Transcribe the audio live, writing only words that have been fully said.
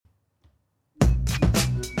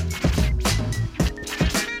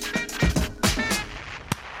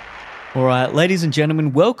All right, ladies and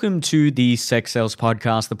gentlemen, welcome to the Sex Sales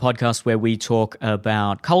Podcast, the podcast where we talk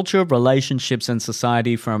about culture, relationships, and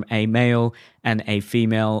society from a male and a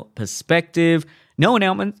female perspective. No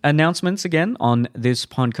announcements again on this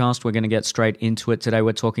podcast. We're going to get straight into it. Today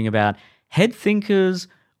we're talking about head thinkers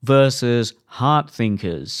versus heart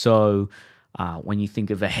thinkers. So when you think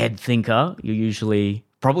of a head thinker, you're usually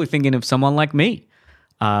probably thinking of someone like me,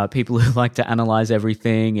 people who like to analyze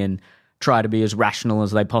everything and try to be as rational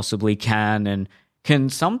as they possibly can and can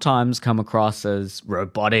sometimes come across as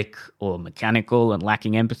robotic or mechanical and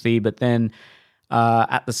lacking empathy, but then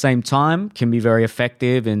at the same time can be very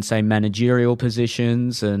effective in, say, managerial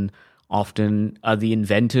positions and often are the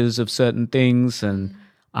inventors of certain things and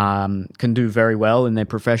can do very well in their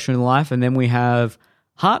professional life. And then we have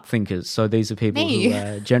heart thinkers. So these are people who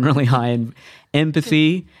are generally high in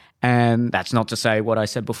empathy. And that's not to say what I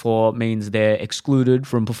said before means they're excluded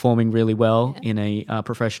from performing really well in a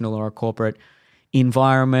professional or a corporate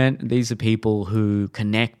environment. These are people who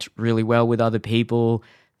connect really well with other people.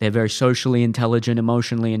 They're very socially intelligent,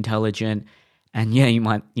 emotionally intelligent. And yeah, you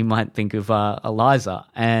might think of Eliza.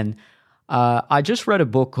 And I just read a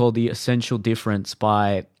book called The Essential Difference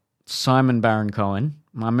by Simon Baron-Cohen.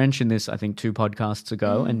 I mentioned this, I think, 2 podcasts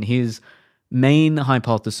ago. And his main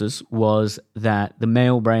hypothesis was that the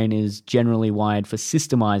male brain is generally wired for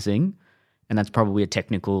systemizing, and that's probably a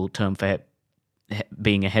technical term for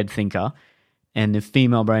being a head thinker, and the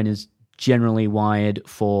female brain is generally wired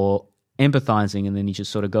for empathizing, and then he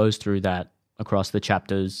just sort of goes through that across the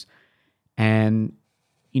chapters. And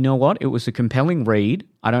you know what? It was a compelling read.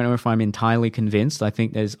 I don't know if I'm entirely convinced. I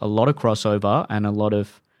think there's a lot of crossover and a lot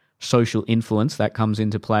of social influence that comes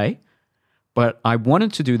into play. But I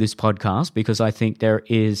wanted to do this podcast because I think there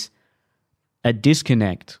is a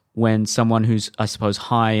disconnect when someone who's, I suppose,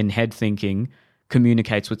 high in head thinking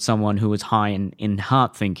communicates with someone who is high in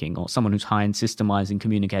heart thinking, or someone who's high in systemizing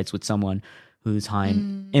communicates with someone who's high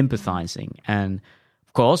in empathizing. And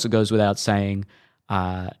of course, it goes without saying,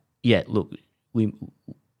 look, a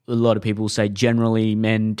lot of people say generally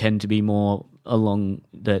men tend to be more along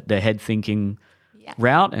the head thinking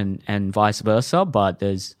route and vice versa, but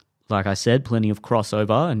there's, like I said, plenty of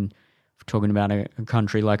crossover. And if we're talking about a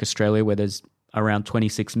country like Australia where there's around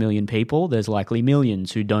 26 million people, there's likely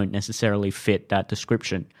millions who don't necessarily fit that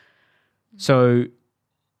description. So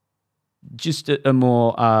just a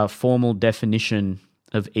more formal definition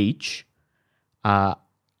of each.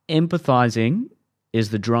 Empathizing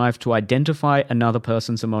is the drive to identify another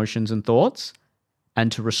person's emotions and thoughts and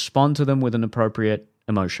to respond to them with an appropriate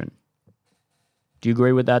emotion. Do you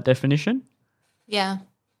agree with that definition? Yeah.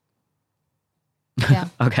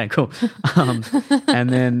 Okay, cool. And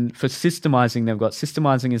then for systemizing, they've got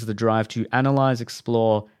systemizing is the drive to analyze,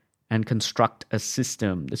 explore, and construct a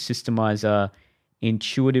system. The systemizer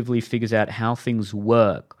intuitively figures out how things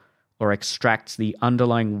work or extracts the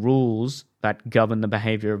underlying rules that govern the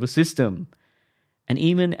behavior of a system. And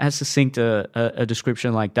even as succinct a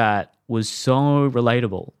description like that was so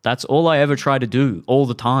relatable. That's all I ever try to do all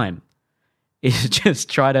the time is just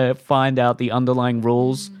try to find out the underlying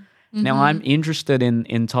rules. Now, I'm interested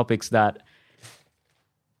in topics that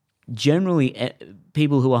generally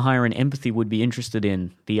people who are higher in empathy would be interested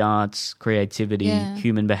in: the arts, creativity,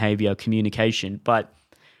 human behavior, communication. But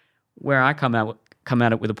where I come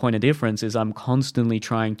at it with a point of difference is I'm constantly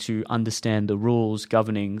trying to understand the rules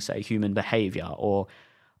governing, say, human behavior or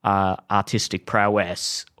artistic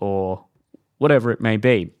prowess or whatever it may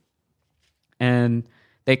be. And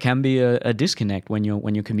there can be a disconnect when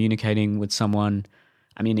you're communicating with someone.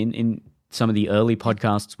 I mean, in some of the early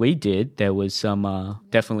podcasts we did, there was some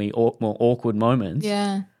definitely more awkward moments.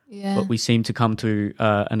 Yeah. But we seem to come to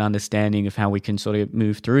an understanding of how we can sort of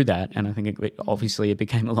move through that. And I think obviously it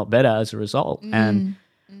became a lot better as a result. And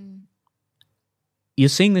you're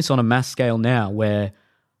seeing this on a mass scale now where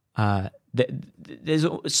there's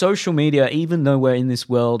social media, even though we're in this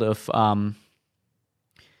world of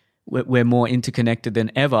we're more interconnected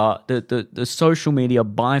than ever, the social media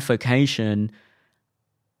bifurcation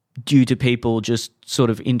due to people just sort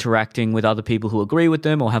of interacting with other people who agree with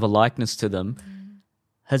them or have a likeness to them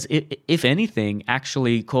has, if anything,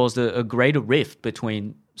 actually caused a greater rift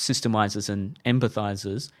between systemizers and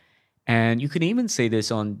empathizers. And you can even see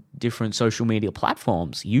this on different social media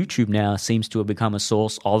platforms. YouTube now seems to have become a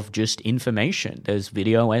source of just information. There's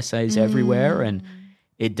video essays everywhere, and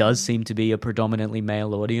it does seem to be a predominantly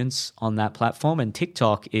male audience on that platform. And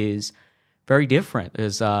TikTok is very different.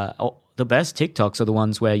 There's the best TikToks are the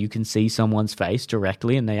ones where you can see someone's face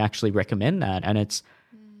directly and they actually recommend that. And it's,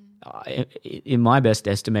 in my best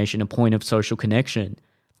estimation, a point of social connection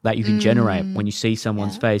that you can generate when you see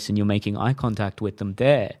someone's face and you're making eye contact with them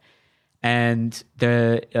there. And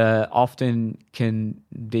there often can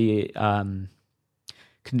be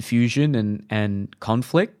confusion and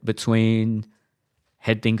conflict between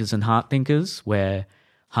head thinkers and heart thinkers, where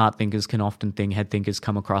heart thinkers can often think head thinkers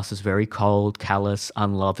come across as very cold, callous,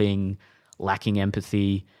 unloving, lacking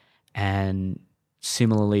empathy. And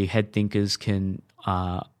similarly, head thinkers can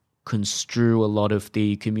construe a lot of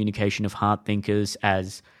the communication of heart thinkers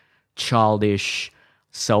as childish,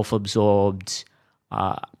 self-absorbed,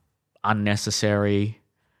 unnecessary,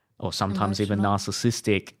 or sometimes even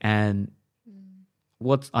narcissistic. And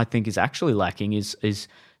what I think is actually lacking is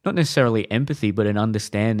not necessarily empathy, but an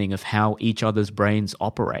understanding of how each other's brains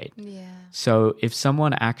operate. Yeah. So if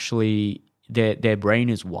someone actually their brain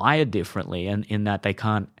is wired differently, and in that they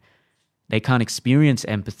can't experience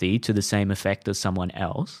empathy to the same effect as someone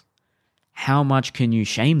else, how much can you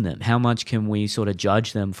shame them? How much can we sort of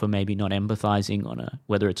judge them for maybe not empathizing on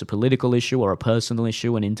whether it's a political issue or a personal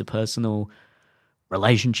issue, an interpersonal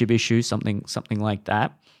relationship issue, something like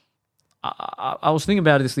that? I was thinking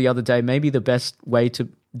about this the other day. Maybe the best way to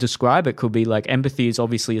describe it could be like, empathy is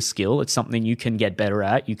obviously a skill. It's something you can get better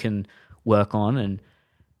at, you can work on and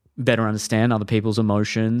better understand other people's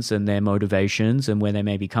emotions and their motivations and where they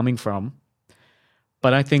may be coming from.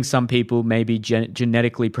 But I think some people may be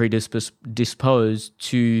genetically predisposed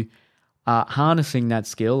to harnessing that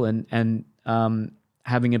skill and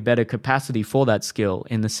having a better capacity for that skill,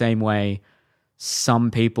 in the same way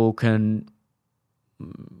some people can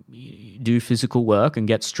do physical work and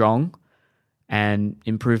get strong and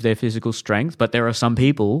improve their physical strength. But there are some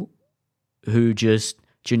people who just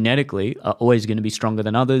genetically are always going to be stronger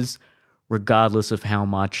than others, regardless of how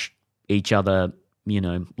much each other,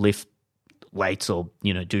 lift weights or,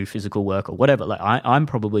 do physical work or whatever. Like I'm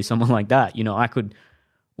probably someone like that. I could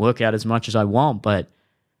work out as much as I want, but,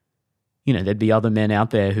 there'd be other men out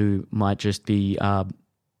there who might just be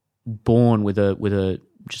born with a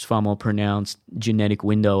just far more pronounced genetic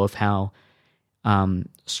window of how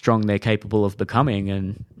strong they're capable of becoming,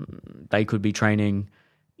 and they could be training,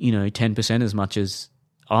 10% as much as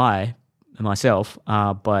I myself,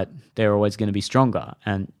 but they're always going to be stronger.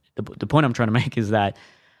 And the point I'm trying to make is that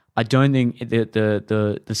I don't think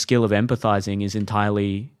the skill of empathizing is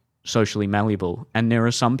entirely socially malleable, and there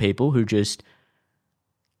are some people who just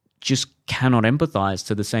cannot empathize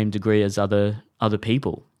to the same degree as other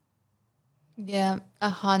people. Yeah,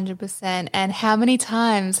 100%. And how many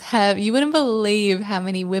times you wouldn't believe how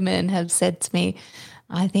many women have said to me,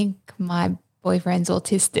 I think my boyfriend's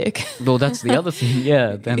autistic. Well, that's the other thing.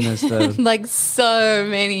 Yeah. Then there's the like so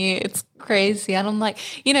many. It's crazy. And I'm like,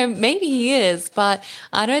 maybe he is, but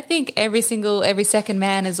I don't think every second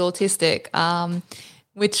man is autistic,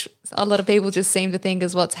 which a lot of people just seem to think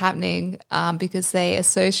is what's happening, because they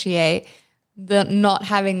associate the not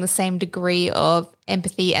having the same degree of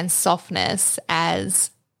empathy and softness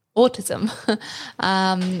as autism,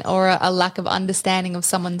 or a lack of understanding of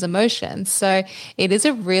someone's emotions. So it is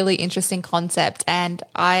a really interesting concept. And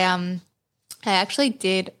I actually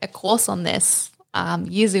did a course on this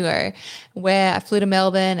years ago, where I flew to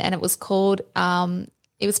Melbourne, and it was called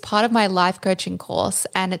it was part of my life coaching course,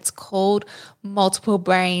 and it's called Multiple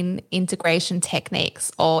Brain Integration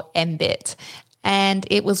Techniques, or MBIT. And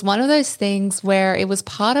it was one of those things where it was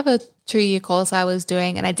part of a 2-year course I was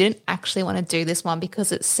doing, and I didn't actually want to do this one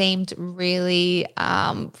because it seemed really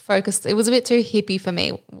focused. It was a bit too hippie for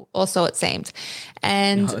me, or so it seemed.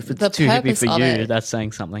 And if it's too hippie for you, that's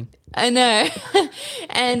saying something. I know.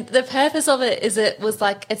 And the purpose of it is, it was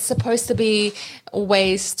like, it's supposed to be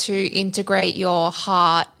ways to integrate your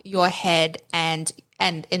heart, your head, and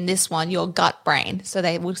in this one, your gut brain. So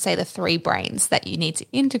they would say the 3 brains that you need to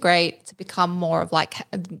integrate to become more of like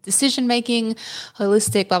decision-making,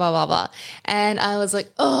 holistic, blah, blah, blah, blah. And I was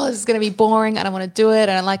like, oh, this is going to be boring. I don't want to do it.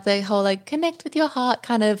 And I like the whole like connect with your heart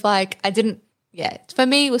kind of like, for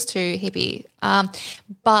me it was too hippie.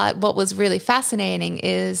 But what was really fascinating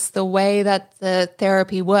is the way that the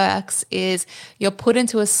therapy works is you're put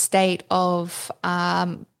into a state of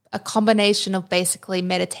a combination of basically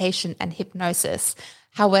meditation and hypnosis.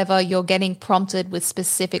 However, you're getting prompted with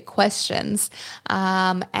specific questions,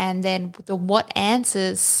 and then what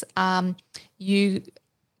answers that you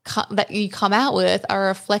come out with are a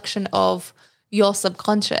reflection of your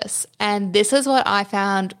subconscious. And this is what I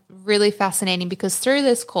found really fascinating, because through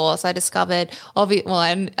this course I discovered, I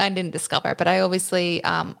didn't discover, but I obviously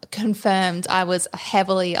confirmed I was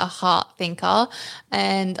heavily a heart thinker,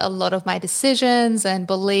 and a lot of my decisions and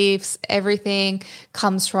beliefs, everything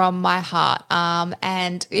comes from my heart.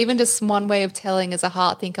 And even just one way of telling is a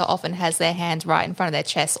heart thinker often has their hands right in front of their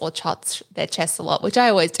chest, or trots their chest a lot, which I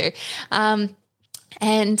always do.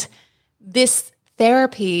 And this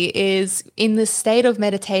therapy is in the state of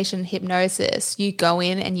meditation hypnosis. You go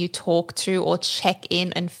in and you talk to or check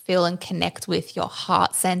in and feel and connect with your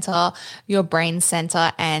heart center, your brain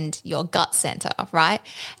center, and your gut center, right?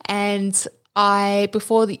 And I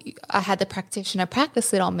had the practitioner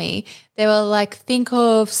practice it on me, they were like, think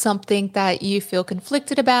of something that you feel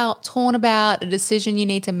conflicted about, torn about, a decision you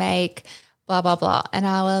need to make, blah, blah, blah. And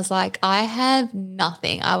I was like, I have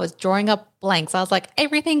nothing. I was drawing up blanks. I was like,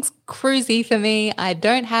 everything's cruisy for me. I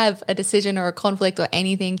don't have a decision or a conflict or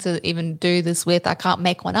anything to even do this with. I can't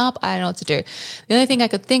make one up. I don't know what to do. The only thing I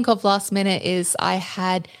could think of last minute is I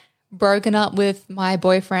had broken up with my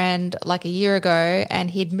boyfriend like a year ago, and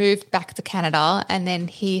he'd moved back to Canada, and then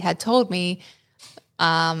he had told me,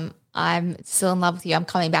 I'm still in love with you. I'm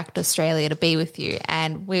coming back to Australia to be with you.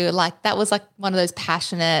 And we were like, that was like one of those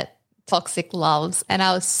passionate, toxic loves. And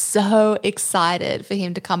I was so excited for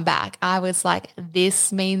him to come back. I was like,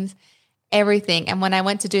 this means everything. And when I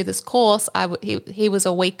went to do this course, he was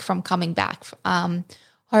a week from coming back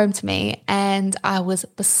home to me, and I was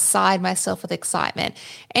beside myself with excitement.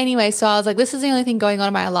 Anyway, so I was like, this is the only thing going on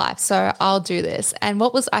in my life, so I'll do this. And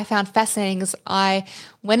I found fascinating is I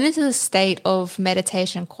went into the state of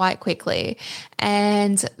meditation quite quickly,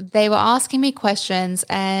 and they were asking me questions,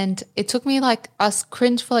 and it took me like, I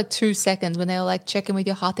cringed for like 2 seconds when they were like, check in with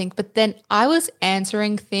your heart thing. But then I was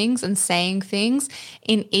answering things and saying things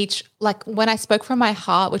in each, like when I spoke from my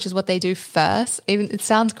heart, which is what they do first, even it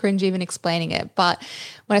sounds cringy even explaining it, but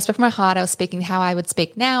when I spoke from my heart, I was speaking how I would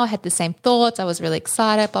speak now. I had the same thoughts. I was really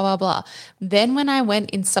excited, blah, blah, blah. Then when I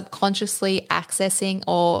went in subconsciously accessing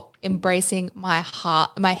or embracing my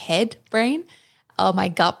heart, my head brain, or my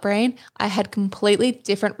gut brain, I had completely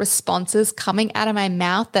different responses coming out of my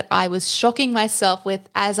mouth that I was shocking myself with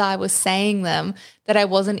as I was saying them, that I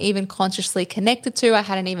wasn't even consciously connected to. I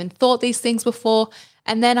hadn't even thought these things before.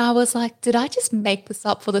 And then I was like, did I just make this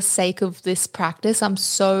up for the sake of this practice? I'm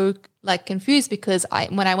so like confused because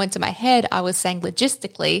when I went to my head, I was saying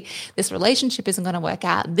logistically, this relationship isn't going to work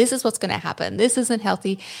out. This is what's going to happen. This isn't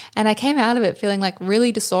healthy. And I came out of it feeling like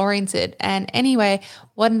really disoriented. And anyway,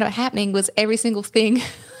 what ended up happening was every single thing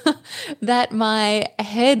that my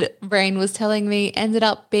head brain was telling me ended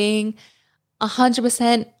up being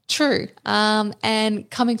 100% true and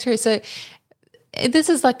coming true. So this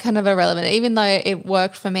is like kind of irrelevant. Even though it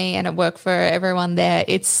worked for me and it worked for everyone there,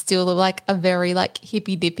 it's still like a very like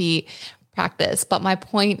hippy dippy practice. But my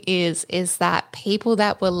point is that people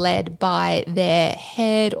that were led by their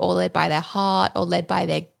head or led by their heart or led by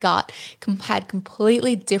their gut had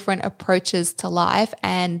completely different approaches to life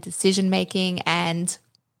and decision making and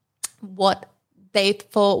what they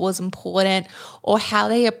thought was important or how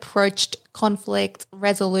they approached conflict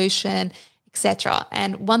resolution, etc.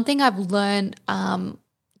 And one thing I've learned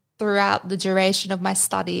throughout the duration of my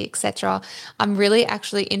study, etc., I'm really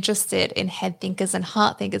actually interested in head thinkers and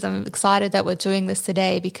heart thinkers. I'm excited that we're doing this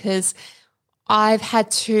today because I've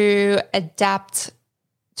had to adapt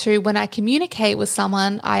to when I communicate with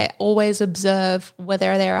someone, I always observe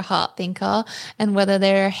whether they're a heart thinker and whether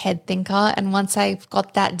they're a head thinker. And once I've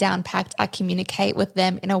got that down packed, I communicate with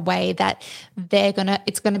them in a way that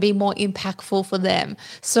it's going to be more impactful for them.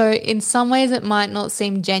 So in some ways it might not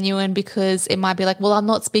seem genuine because it might be like, well, I'm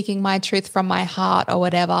not speaking my truth from my heart or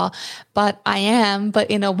whatever, but I am, but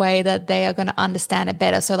in a way that they are going to understand it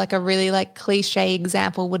better. So like a really like cliche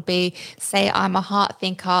example would be, say I'm a heart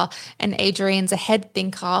thinker and Adrian's a head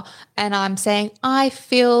thinker, and I'm saying, I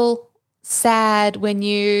feel sad when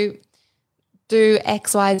you do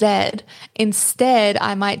X, Y, Z. Instead,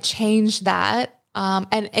 I might change that.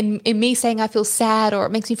 And in me saying I feel sad, or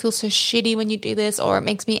it makes me feel so shitty when you do this, or it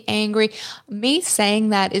makes me angry, me saying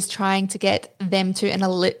that is trying to get them to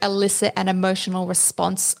elicit an emotional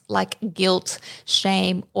response like guilt,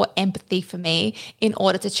 shame, or empathy for me in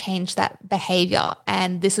order to change that behavior.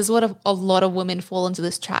 And this is what a lot of women fall into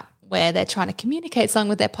this trap, where they're trying to communicate something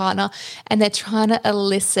with their partner and they're trying to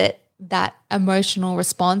elicit that emotional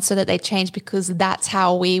response so that they change, because that's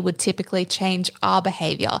how we would typically change our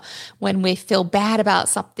behavior when we feel bad about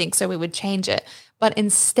something. So we would change it. But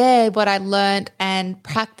instead, what I learned and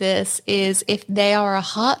practice is, if they are a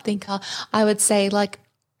heart thinker, I would say, like,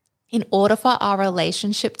 in order for our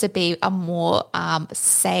relationship to be a more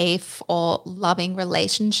safe or loving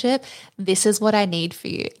relationship, this is what I need for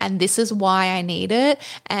you. And this is why I need it.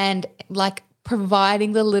 And like,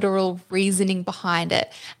 providing the literal reasoning behind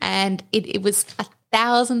it. And it was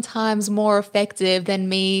 1,000 times more effective than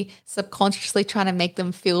me subconsciously trying to make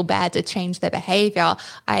them feel bad to change their behavior.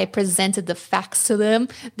 I presented the facts to them,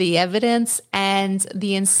 the evidence, and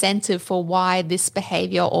the incentive for why this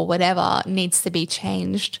behavior or whatever needs to be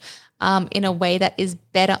changed in a way that is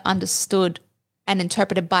better understood and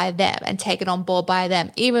interpreted by them and taken on board by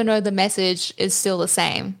them, even though the message is still the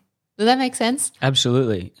same. Does that make sense?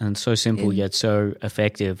 Absolutely. And so simple yet so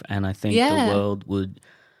effective. And I think the world would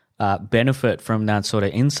benefit from that sort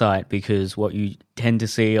of insight, because what you tend to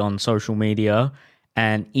see on social media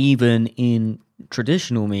and even in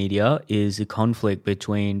traditional media is a conflict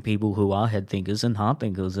between people who are head thinkers and heart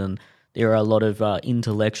thinkers. And there are a lot of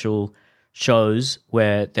intellectual shows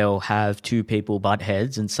where they'll have two people butt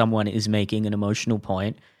heads and someone is making an emotional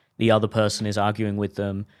point. The other person is arguing with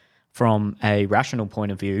them from a rational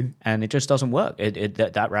point of view, and it just doesn't work.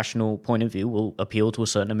 That rational point of view will appeal to a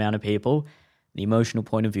certain amount of people. The emotional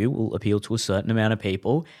point of view will appeal to a certain amount of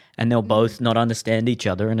people, and they'll both not understand each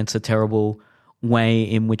other, and it's a terrible way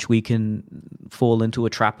in which we can fall into a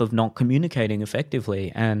trap of not communicating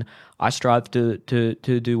effectively. And I strive to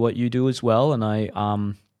do what you do as well, and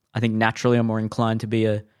I think naturally I'm more inclined to be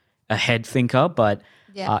a head thinker, but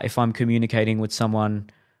if I'm communicating with someone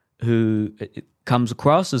who comes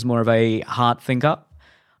across as more of a heart thinker,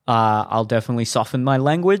 I'll definitely soften my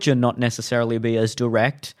language and not necessarily be as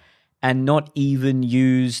direct, and not even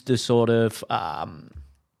use the sort of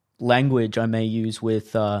language I may use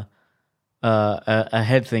with a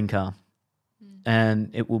head thinker. And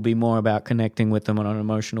it will be more about connecting with them on an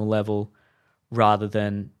emotional level rather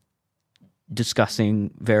than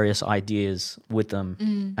discussing various ideas with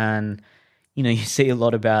them. And you see a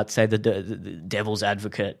lot about, say, the devil's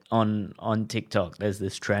advocate on TikTok. There's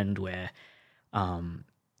this trend where,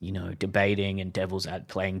 debating and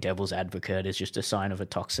playing devil's advocate is just a sign of a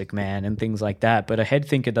toxic man and things like that. But a head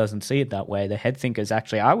thinker doesn't see it that way. The head thinker is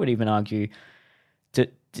actually, I would even argue,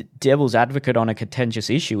 devil's advocate on a contentious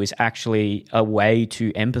issue is actually a way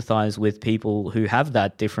to empathize with people who have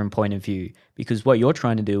that different point of view, because what you're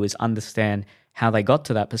trying to do is understand how they got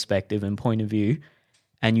to that perspective and point of view.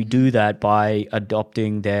 And you do that by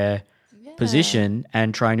adopting their position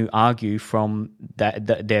and trying to argue from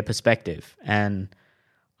their perspective. And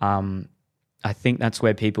I think that's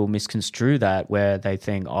where people misconstrue that, where they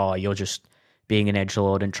think, oh, you're just being an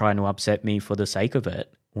edgelord and trying to upset me for the sake of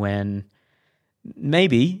it, when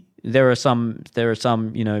maybe there are some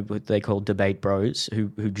what they call debate bros who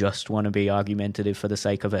just want to be argumentative for the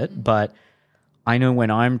sake of it. But I know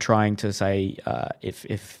when I'm trying to say,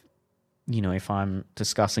 if I'm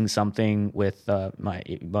discussing something with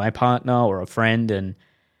my partner or a friend, and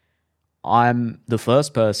I'm the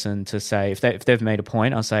first person to say, if they've made a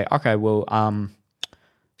point, I'll say, okay, well,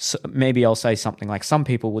 so maybe I'll say something like, some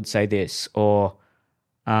people would say this, or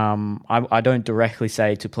I don't directly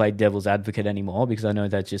say to play devil's advocate anymore, because I know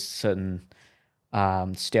that's just certain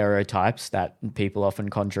stereotypes that people often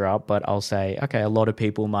conjure up. But I'll say, okay, a lot of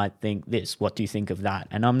people might think this. What do you think of that?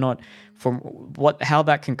 And I'm not, how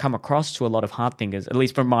that can come across to a lot of heart thinkers, at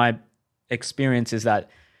least from my experience, is that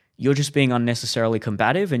you're just being unnecessarily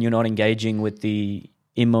combative and you're not engaging with the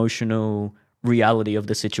emotional reality of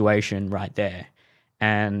the situation right there.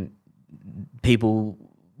 And people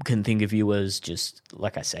can think of you as just,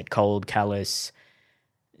 like I said, cold, callous,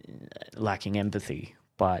 lacking empathy.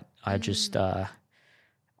 But I just, I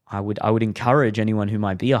would encourage anyone who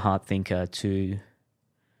might be a heart thinker to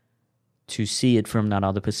see it from that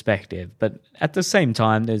other perspective. But at the same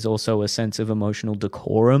time, there's also a sense of emotional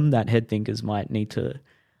decorum that head thinkers might need to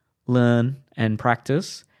learn and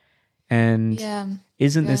practice. And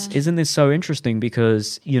isn't this so interesting?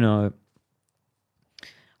 Because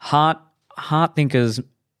heart thinkers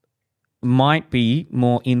might be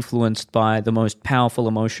more influenced by the most powerful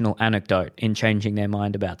emotional anecdote in changing their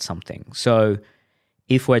mind about something. So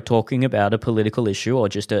if we're talking about a political issue or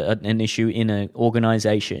just an issue in an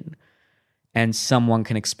organization, and someone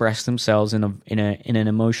can express themselves in an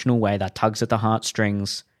emotional way that tugs at the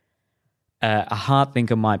heartstrings, a heart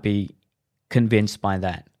thinker might be convinced by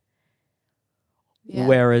that. Yeah.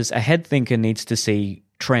 Whereas a head thinker needs to see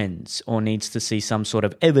trends, or needs to see some sort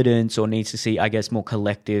of evidence, or needs to see, I guess, more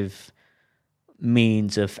collective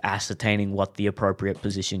means of ascertaining what the appropriate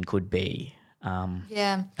position could be. And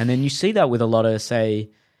then you see that with a lot of, say,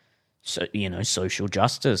 social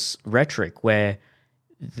justice rhetoric, where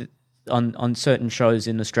on certain shows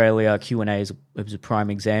in Australia, Q&A is a prime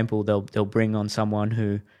example. They'll bring on someone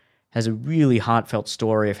who has a really heartfelt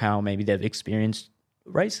story of how maybe they've experienced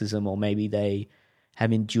racism, or maybe they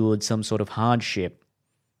have endured some sort of hardship,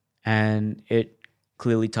 and it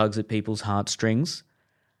clearly tugs at people's heartstrings,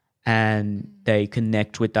 and they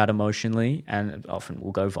connect with that emotionally, and it often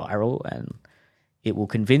will go viral, and it will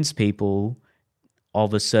convince people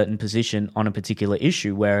of a certain position on a particular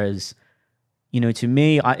issue. Whereas, to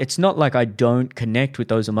me, it's not like I don't connect with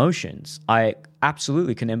those emotions. I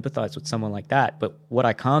absolutely can empathize with someone like that. But what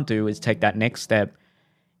I can't do is take that next step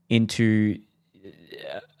into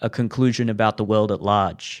a conclusion about the world at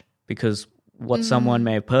large, because what someone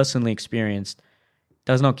may have personally experienced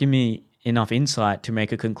does not give me enough insight to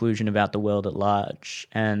make a conclusion about the world at large.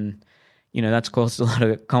 And, that's caused a lot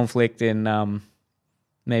of conflict in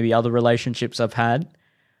maybe other relationships I've had.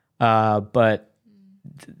 But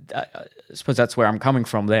I suppose that's where I'm coming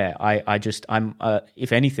from there. I'm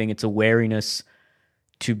if anything, it's a wariness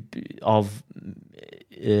of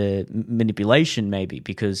manipulation, maybe,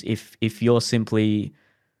 because if you're simply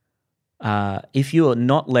if you're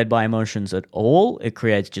not led by emotions at all, it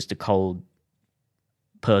creates just a cold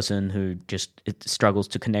person who it struggles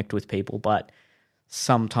to connect with people. But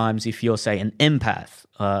sometimes if you're, say, an empath,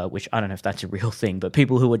 which I don't know if that's a real thing, but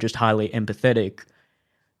people who are just highly empathetic,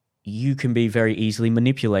 you can be very easily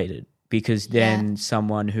manipulated, because then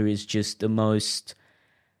someone who is just the most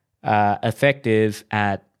effective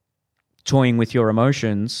at toying with your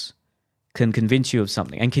emotions can convince you of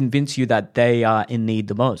something and convince you that they are in need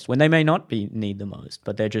the most, when they may not be in need the most,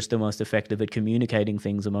 but they're just the most effective at communicating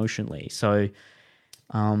things emotionally. So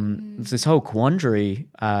it's this whole quandary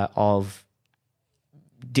of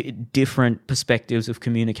different perspectives of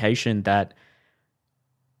communication that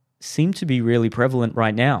seem to be really prevalent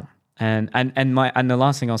right now. And the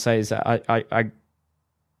last thing I'll say is that I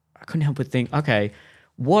couldn't help but think, okay,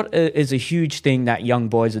 what is a huge thing that young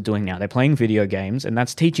boys are doing now? They're playing video games, and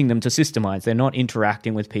that's teaching them to systemize. They're not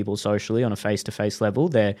interacting with people socially on a face-to-face level.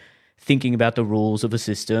 They're thinking about the rules of a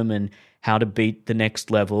system and how to beat the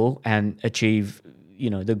next level and achieve,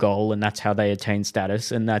 the goal, and that's how they attain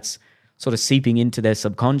status. And that's sort of seeping into their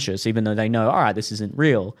subconscious, even though they know, all right, this isn't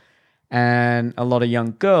real. And a lot of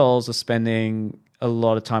young girls are spending a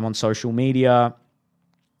lot of time on social media,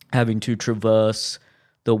 having to traverse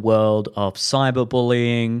the world of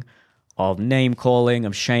cyberbullying, of name-calling,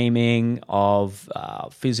 of shaming, of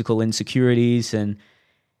physical insecurities. And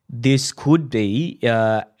this could be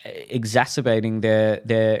exacerbating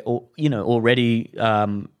their already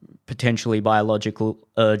potentially biological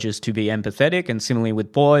urges to be empathetic. And similarly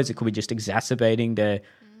with boys, it could be just exacerbating their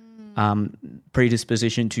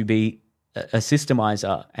predisposition to be a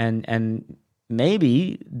systemizer. And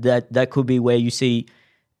maybe that could be where you see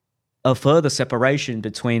a further separation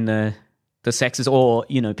between the sexes, or,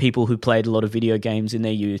 people who played a lot of video games in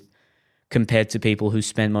their youth compared to people who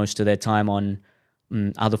spend most of their time on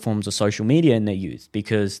other forms of social media in their youth,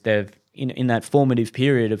 because they've, in that formative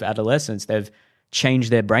period of adolescence, they've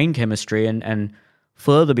changed their brain chemistry and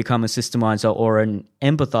further become a systemizer or an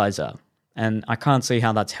empathizer. And I can't see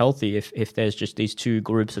how that's healthy if there's just these two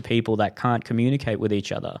groups of people that can't communicate with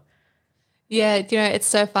each other. Yeah, it's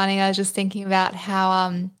so funny. I was just thinking about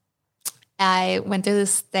how I went through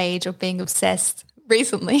this stage of being obsessed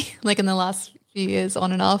recently, like in the last few years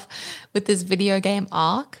on and off, with this video game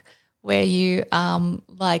Ark, where you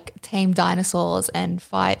tame dinosaurs and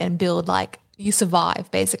fight and build, you survive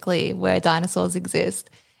basically where dinosaurs exist.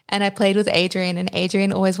 And I played with Adrian, and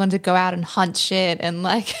Adrian always wanted to go out and hunt shit and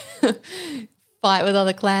fight with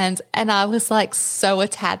other clans. And I was so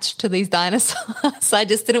attached to these dinosaurs. I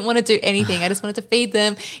just didn't want to do anything. I just wanted to feed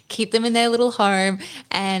them, keep them in their little home,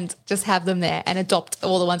 and just have them there and adopt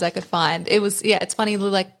all the ones I could find. It was, it's funny,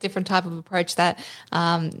 different type of approach that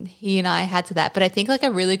he and I had to that. But I think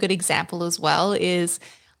a really good example as well is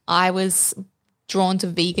I was drawn to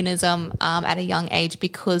veganism at a young age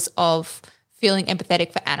because of feeling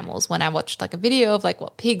empathetic for animals. When I watched a video of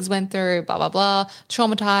what pigs went through, blah, blah, blah,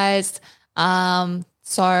 traumatized.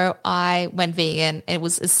 So I went vegan. It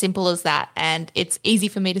was as simple as that. And it's easy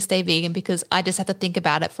for me to stay vegan because I just have to think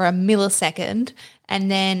about it for a millisecond.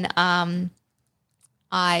 And then I'm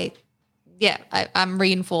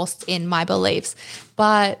reinforced in my beliefs.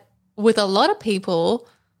 But with a lot of people,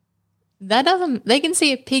 they can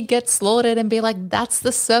see a pig get slaughtered and be like, that's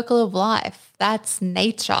the circle of life. That's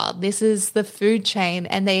nature. This is the food chain.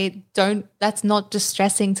 And that's not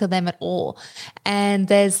distressing to them at all. And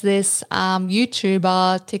there's this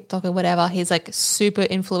YouTuber, TikTok or whatever, he's super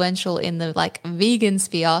influential in the vegan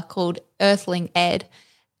sphere, called Earthling Ed.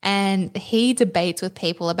 And he debates with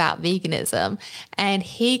people about veganism, and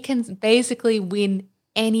he can basically win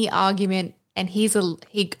any argument, and he's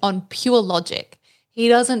on pure logic. He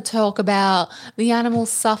doesn't talk about the animals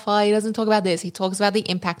suffer. He doesn't talk about this. He talks about the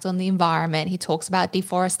impact on the environment. He talks about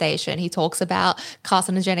deforestation. He talks about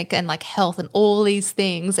carcinogenic and health and all these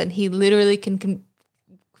things. And he literally can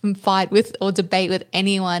fight with or debate with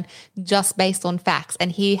anyone just based on facts. And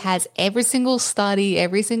he has every single study,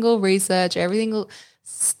 every single research, every single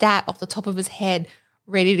stat off the top of his head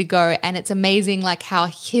ready to go. And it's amazing how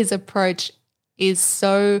his approach is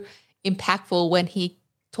so impactful when he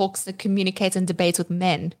communicates and debates with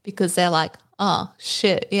men, because they're oh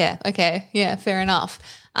shit, yeah, okay, yeah, fair enough.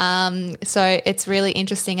 So it's really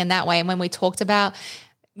interesting in that way. And when we talked about,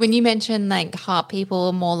 when you mentioned like heart people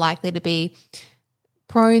are more likely to be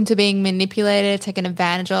prone to being manipulated, taken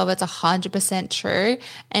advantage of, it's 100% true.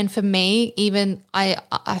 And for me, even I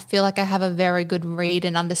feel like I have a very good read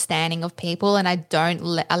and understanding of people, and I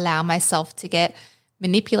don't allow myself to get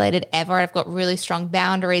manipulated ever. I've got really strong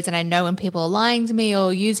boundaries, and I know when people are lying to me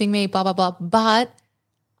or using me, blah, blah, blah. But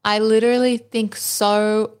I literally think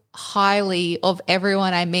so highly of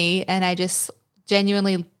everyone I meet, and I just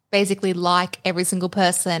genuinely basically like every single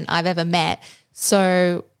person I've ever met.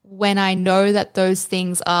 So when I know that those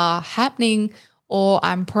things are happening or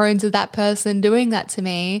I'm prone to that person doing that to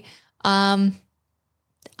me,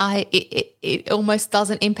 it almost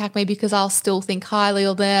doesn't impact me because I'll still think highly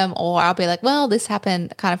of them, or I'll be like, well, this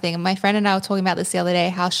happened kind of thing. And my friend and I were talking about this the other day,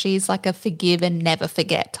 how she's like a forgive and never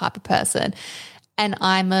forget type of person. And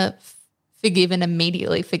I'm a forgive and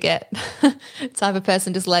immediately forget type of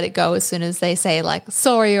person, just let it go as soon as they say like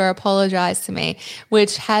sorry or apologize to me,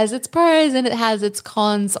 which has its pros and it has its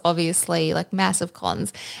cons, obviously, like massive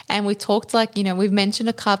cons. And we talked like, we've mentioned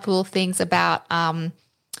a couple of things about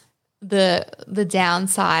the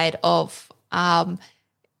downside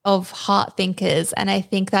of heart thinkers. And I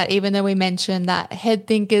think that even though we mentioned that head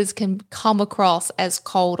thinkers can come across as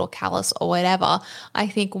cold or callous or whatever, I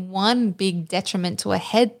think one big detriment to a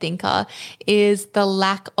head thinker is the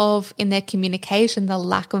lack of, in their communication, the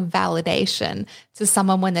lack of validation to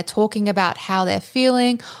someone when they're talking about how they're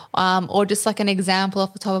feeling. Or just like an example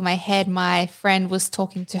off the top of my head, my friend was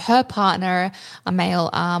talking to her partner, a male,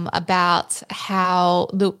 about how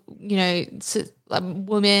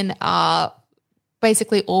women are,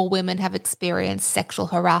 basically all women have experienced sexual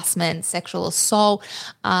harassment, sexual assault,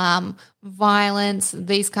 violence,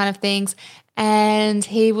 these kind of things. And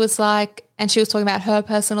he was like, and she was talking about her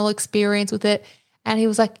personal experience with it. And he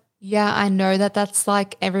was like, yeah, I know that that's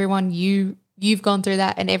like everyone, you've gone through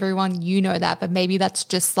that and everyone, that, but maybe that's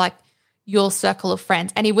just like your circle of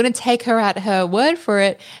friends. And he wouldn't take her at her word for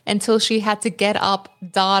it until she had to get up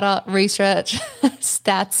data, research,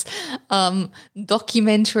 stats,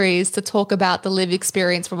 documentaries to talk about the lived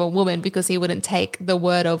experience from a woman, because he wouldn't take the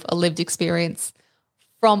word of a lived experience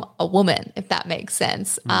from a woman, if that makes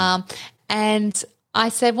sense. And I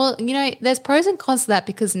said, well, there's pros and cons to that,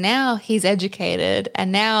 because now he's educated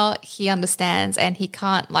and now he understands, and he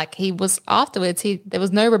can't, like, he was afterwards, there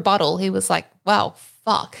was no rebuttal. He was like, wow,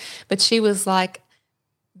 fuck. But she was like,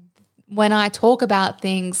 when I talk about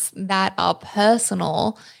things that are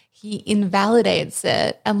personal, he invalidates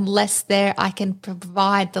it unless I can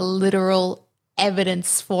provide the literal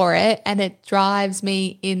evidence for it, and it drives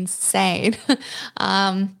me insane.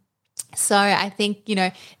 So I think,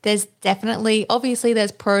 there's definitely, obviously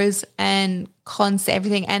there's pros and cons to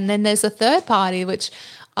everything. And then there's a third party, which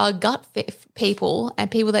are gut people,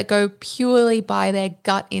 and people that go purely by their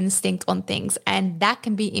gut instinct on things. And that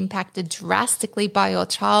can be impacted drastically by your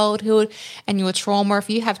childhood and your trauma. If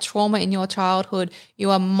you have trauma in your childhood,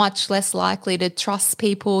 you are much less likely to trust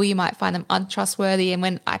people. You might find them untrustworthy. And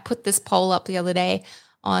when I put this poll up the other day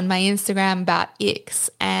on my Instagram about icks,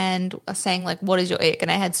 and saying like, what is your ick?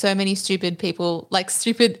 And I had so many stupid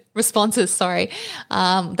responses,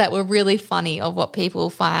 that were really funny, of what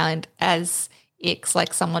people find as icks.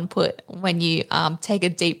 Like someone put, when you take a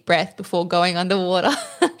deep breath before going underwater,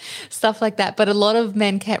 stuff like that. But a lot of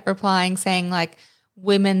men kept replying saying like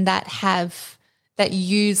women that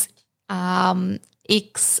use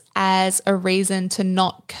icks as a reason to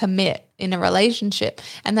not commit in a relationship.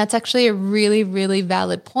 And that's actually a really, really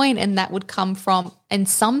valid point. And that would come from, and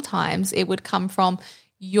sometimes it would come from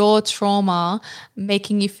your trauma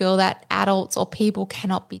making you feel that adults or people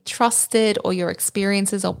cannot be trusted, or your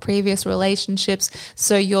experiences or previous relationships.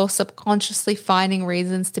 So you're subconsciously finding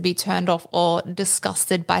reasons to be turned off or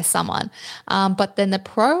disgusted by someone. But then the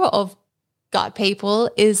pro of gut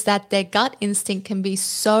people is that their gut instinct can be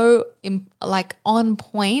so on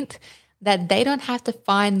point that they don't have to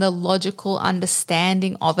find the logical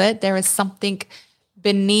understanding of it. There is something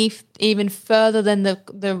beneath, even further than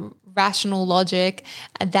the rational logic,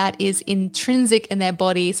 that is intrinsic in their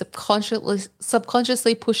body,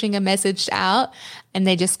 subconsciously pushing a message out, and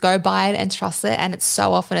they just go by it and trust it. And it's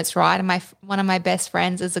so often it's right. And one of my best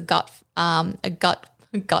friends is a gut girl, the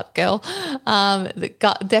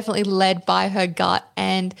gut, definitely led by her gut.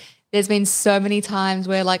 And there's been so many times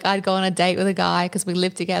where like I'd go on a date with a guy because we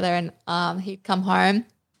lived together, and he'd come home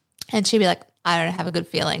and she'd be like, I don't have a good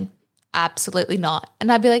feeling. Absolutely not.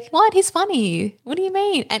 And I'd be like, what? He's funny. What do you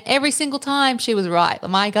mean? And every single time she was right.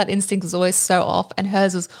 My gut instinct was always so off, and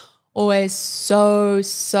hers was always so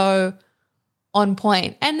on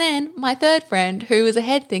point. And then my third friend, who was a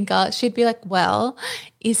head thinker, she'd be like, well,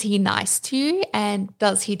 is he nice to you? And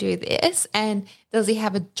does he do this? And does he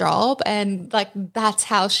have a job? And like, that's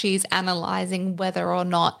how she's analyzing whether or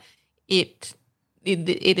not it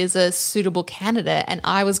is a suitable candidate. And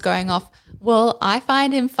I was going off, well, I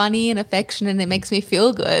find him funny and affectionate and it makes me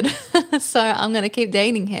feel good. So I'm going to keep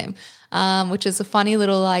dating him, which is a funny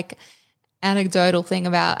little like anecdotal thing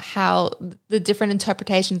about how the different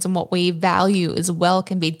interpretations and what we value as well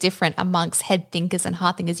can be different amongst head thinkers and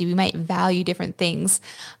heart thinkers. You might value different things.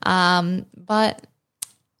 But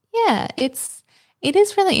yeah, it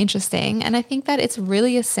is really interesting. And I think that it's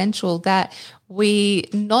really essential that we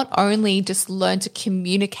not only just learn to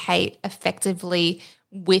communicate effectively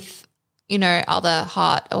with, you know, other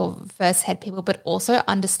heart or first head people, but also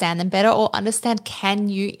understand them better, or understand, can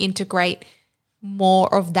you integrate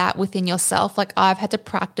more of that within yourself? Like, I've had to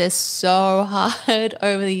practice so hard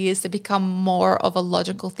over the years to become more of a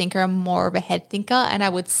logical thinker and more of a head thinker. And I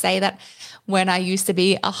would say that when I used to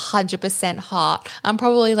be 100% heart, I'm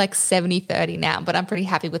probably like 70-30 now, but I'm pretty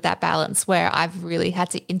happy with that balance where I've really had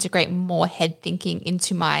to integrate more head thinking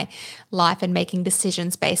into my life and making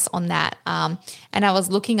decisions based on that. And I was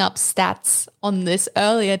looking up stats on this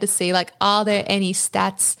earlier to see, like, are there any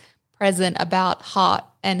stats present about heart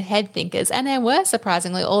and head thinkers? And there were,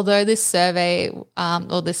 surprisingly, although this survey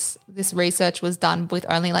or this research was done with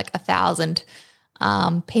only like 1,000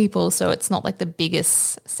 people, so it's not like the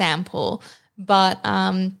biggest sample, but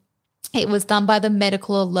it was done by the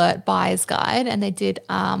Medical Alert Buyer's Guide, and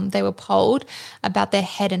they were polled about their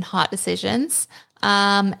head and heart decisions.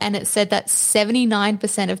 And it said that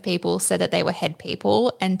 79% of people said that they were head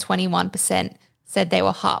people and 21% said they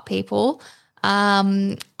were heart people.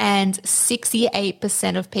 And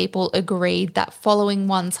 68% of people agreed that following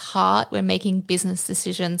one's heart when making business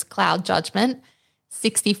decisions cloud judgment.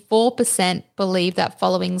 64% believe that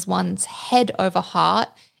following one's head over heart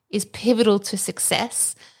is pivotal to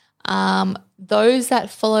success. Those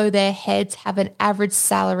that follow their heads have an average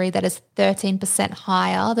salary that is 13%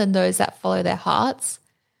 higher than those that follow their hearts.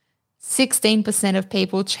 16% of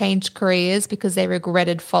people changed careers because they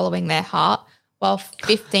regretted following their heart, while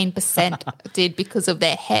 15% did because of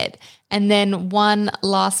their head. And then one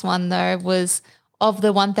last one, though, was of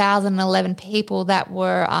the 1,011 people that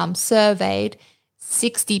were surveyed,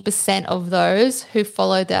 60% of those who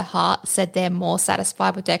followed their heart said they're more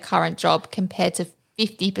satisfied with their current job compared to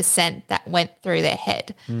 50% that went through their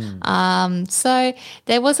head. So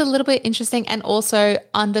there was a little bit interesting. And also,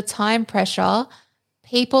 under time pressure,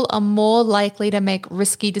 people are more likely to make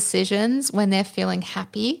risky decisions when they're feeling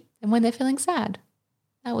happy and when they're feeling sad.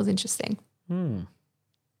 That was interesting.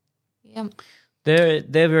 Yeah. They're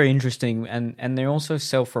very interesting, and they're also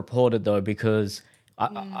self-reported though, because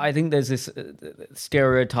I think there's this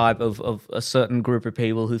stereotype of a certain group of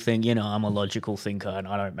people who think, you know, I'm a logical thinker and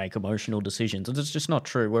I don't make emotional decisions. And it's just not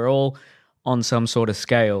true. We're all on some sort of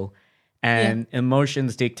scale, and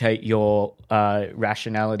emotions dictate your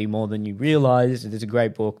rationality more than you realize. There's a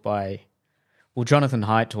great book by, well, Jonathan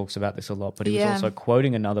Haidt talks about this a lot, but he was also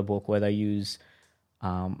quoting another book where they use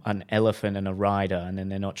an elephant and a rider, and then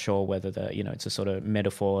they're not sure whether it's a sort of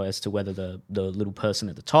metaphor as to whether the little person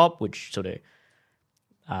at the top, which sort of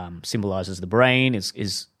symbolizes the brain,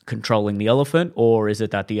 is controlling the elephant, or is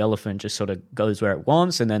it that the elephant just sort of goes where it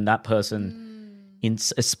wants, and then that person in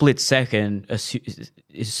a split second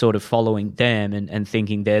is sort of following them and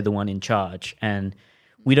thinking they're the one in charge. And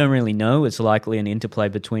we don't really know. It's likely an interplay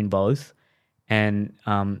between both. And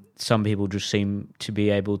some people just seem to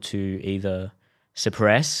be able to either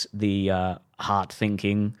suppress the heart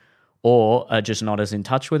thinking or are just not as in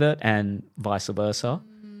touch with it, and vice versa.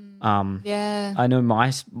 I know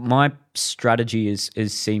my strategy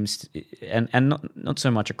seems and not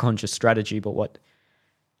so much a conscious strategy, but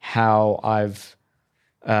how I've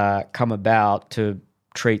come about to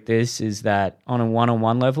treat this is that on a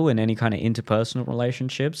one-on-one level in any kind of interpersonal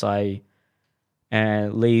relationships, I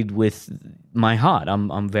lead with my heart.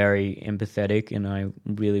 I'm very empathetic, and I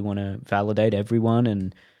really want to validate everyone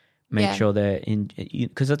and make sure they're in,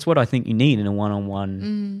 because that's what I think you need in a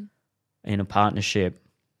one-on-one in a partnership.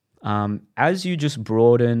 As you just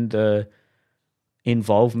broaden the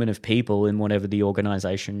involvement of people in whatever the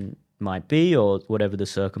organization might be or whatever the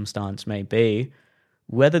circumstance may be,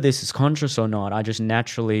 whether this is conscious or not, I just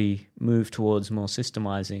naturally move towards more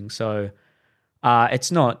systemizing. So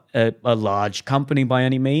it's not a large company by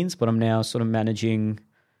any means, but I'm now sort of managing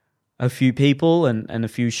a few people and a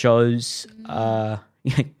few shows.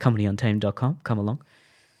 ComedyUntamed.com, come along.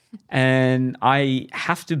 And I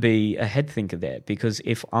have to be a head thinker there, because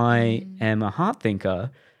if I am a heart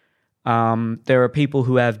thinker, There are people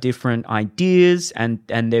who have different ideas and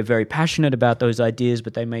they're very passionate about those ideas,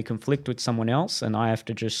 but they may conflict with someone else. And I have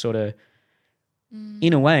to just sort of,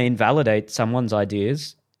 in a way, invalidate someone's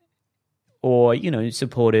ideas or,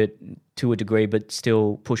 support it to a degree, but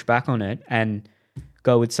still push back on it and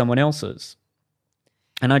go with someone else's.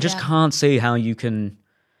 And I just can't see how you can,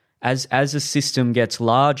 as a system gets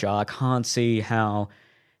larger, I can't see how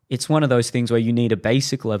it's one of those things where you need a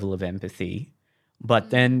basic level of empathy, but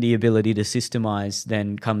then the ability to systemize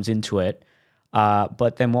then comes into it.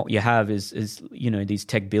 But then what you have is these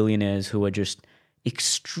tech billionaires who are just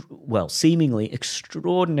seemingly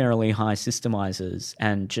extraordinarily high systemizers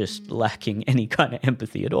and just lacking any kind of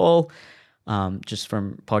empathy at all. Just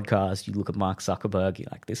from podcasts, you look at Mark Zuckerberg, you're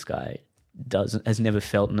like, this guy has never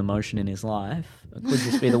felt an emotion in his life. It could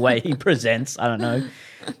just be the way he presents. I don't know.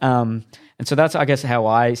 And so that's, I guess, how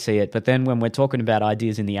I see it. But then when we're talking about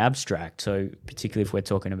ideas in the abstract, so particularly if we're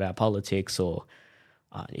talking about politics or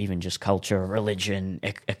even just culture, religion,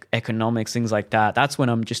 economics, things like that, that's when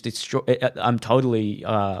I'm totally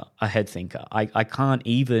a head thinker. I can't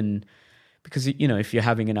even, because, if you're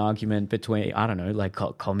having an argument between, I don't know, like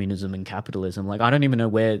communism and capitalism, like I don't even know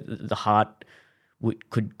where the heart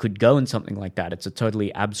could go in something like that. It's a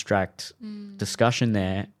totally abstract discussion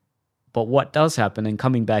there. But what does happen, and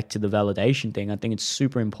coming back to the validation thing, I think it's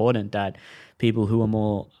super important that people who are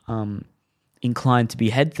more inclined to be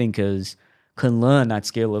head thinkers can learn that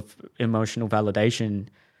skill of emotional validation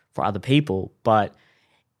for other people. But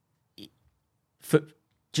for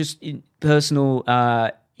just in personal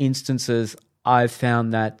instances, I've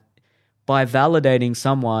found that by validating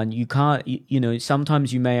someone, you can't,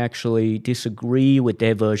 sometimes you may actually disagree with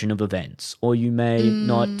their version of events, or you may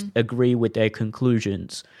not agree with their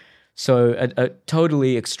conclusions. So a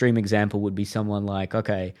totally extreme example would be someone like,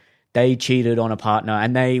 okay, they cheated on a partner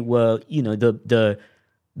and they were,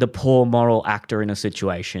 the poor moral actor in a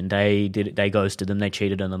situation. They ghosted them, they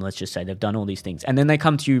cheated on them, let's just say they've done all these things. And then they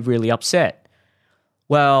come to you really upset.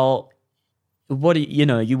 Well, what do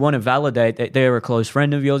you want to validate that they're a close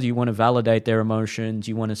friend of yours, you want to validate their emotions,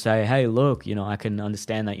 you want to say, hey, look, I can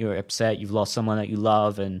understand that you're upset, you've lost someone that you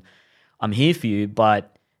love and I'm here for you,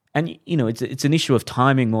 it's an issue of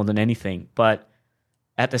timing more than anything. But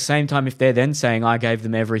at the same time, if they're then saying, I gave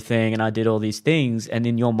them everything and I did all these things, and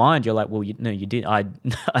in your mind, you're like, well, you did. I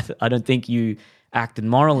don't think you acted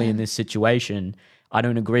morally in this situation. I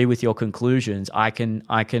don't agree with your conclusions. I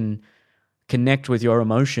can connect with your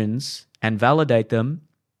emotions and validate them,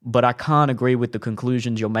 but I can't agree with the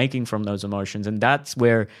conclusions you're making from those emotions. And that's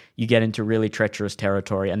where you get into really treacherous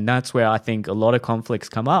territory. And that's where I think a lot of conflicts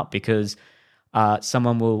come up, because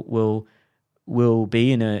someone will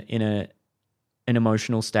be in an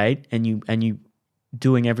emotional state, and you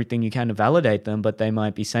doing everything you can to validate them, but they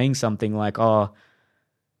might be saying something like, "Oh,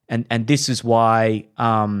 and this is why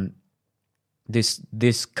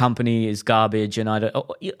this company is garbage." And I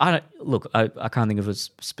can't think of a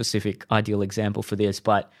specific ideal example for this,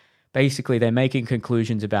 but basically they're making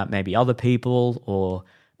conclusions about maybe other people or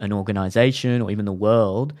an organization or even the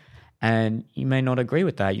world. And you may not agree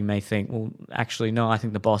with that. You may think, well, actually, no, I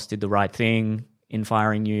think the boss did the right thing in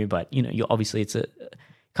firing you. But, you obviously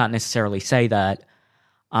can't necessarily say that.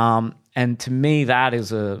 And to me, that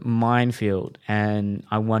is a minefield. And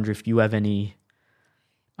I wonder if you have any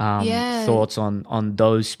thoughts on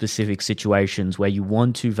those specific situations where you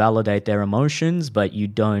want to validate their emotions, but you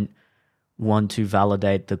don't want to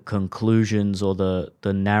validate the conclusions or the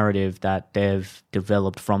narrative that they've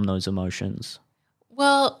developed from those emotions.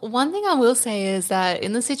 Well, one thing I will say is that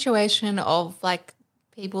in the situation of like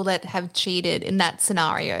people that have cheated in that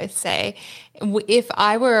scenario, say, if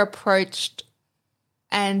I were approached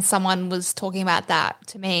and someone was talking about that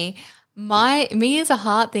to me, me as a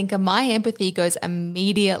heart thinker, my empathy goes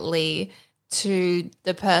immediately to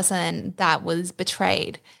the person that was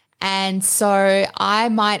betrayed. And so I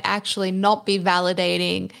might actually not be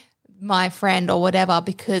validating my friend or whatever,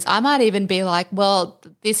 because I might even be like, well,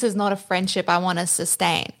 this is not a friendship I want to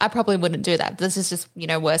sustain. I probably wouldn't do that. This is just,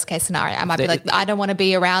 worst case scenario. I might be like, I don't want to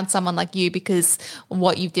be around someone like you because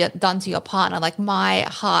what you've done to your partner. Like my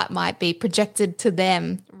heart might be projected to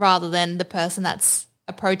them rather than the person that's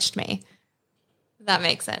approached me. That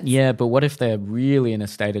makes sense. Yeah, but what if they're really in a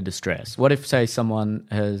state of distress? What if, say, someone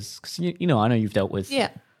has, because, I know you've dealt with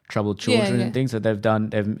troubled children and things that they've done,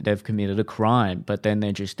 they've committed a crime, but then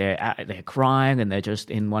they're crying and they're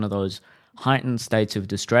just in one of those heightened states of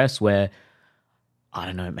distress where, I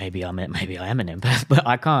don't know, maybe I am an empath, but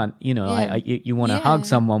I can't, you want to hug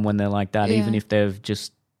someone when they're like that, even if they've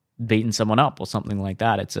just beaten someone up or something like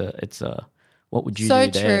that. It's a what would you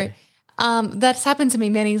do there? So true. That's happened to me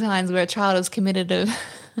many times where a child has committed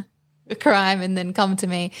crime and then come to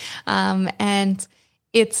me. And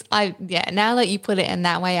now that you put it in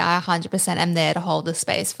that way, I 100% am there to hold the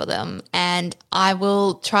space for them. And I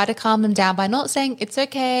will try to calm them down by not saying it's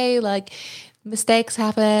okay, like mistakes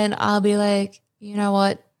happen. I'll be like, you know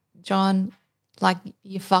what, John, like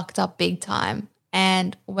you fucked up big time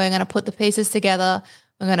and we're going to put the pieces together.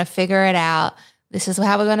 We're going to figure it out. This is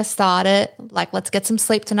how we're going to start it. Like, let's get some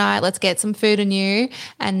sleep tonight. Let's get some food in you.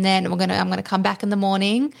 And then I'm going to come back in the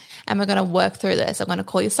morning and we're going to work through this. I'm going to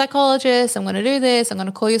call your psychologist. I'm going to do this. I'm going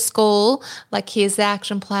to call your school. Like, here's the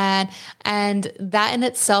action plan. And that in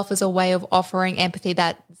itself is a way of offering empathy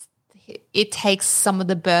that it takes some of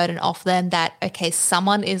the burden off them that, okay,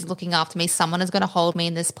 someone is looking after me. Someone is going to hold me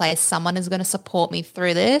in this place. Someone is going to support me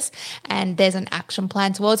through this. And there's an action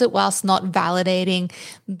plan towards it whilst not validating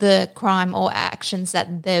the crime or actions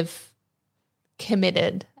that they've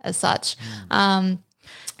committed as such.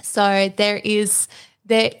 So there is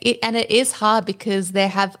and it is hard because there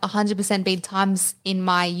have 100% been times in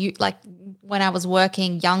my youth, like when I was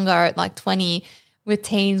working younger at like 20, with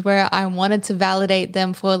teens where I wanted to validate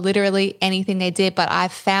them for literally anything they did. But I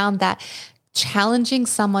found that challenging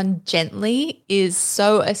someone gently is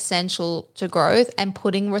so essential to growth and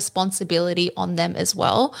putting responsibility on them as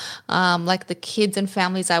well. Like the kids and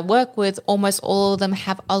families I work with, almost all of them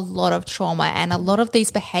have a lot of trauma, and a lot of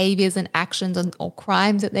these behaviors and actions or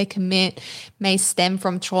crimes that they commit may stem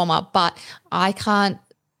from trauma. But I can't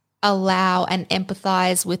allow and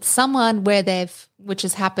empathize with someone where which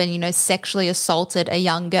has happened, sexually assaulted a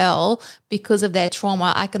young girl because of their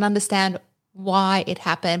trauma. I can understand why it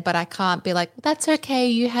happened, but I can't be like, that's okay.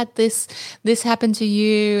 You had this happened to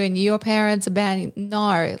you and your parents abandoned.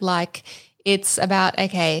 No, like it's about,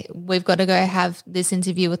 okay, we've got to go have this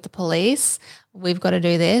interview with the police. We've got to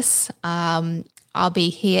do this. I'll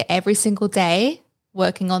be here every single day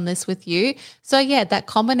working on this with you. So yeah, that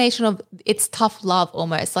combination of it's tough love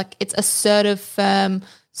almost, like it's assertive, firm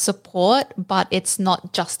support, but it's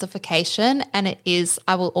not justification. And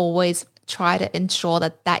I will always try to ensure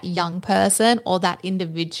that young person or that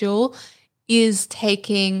individual is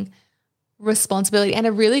taking responsibility. And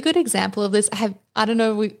a really good example of this, I don't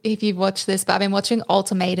know if you've watched this, but I've been watching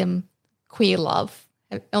Ultimatum Queer Love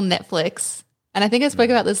on Netflix. And I think I spoke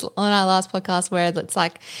about this on our last podcast where it's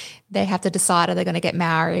like they have to decide are they going to get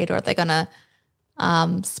married or are they going to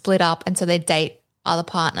split up, and so they date other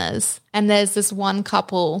partners. And there's this one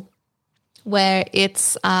couple where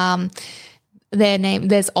it's their name,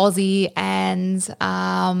 there's Ozzy and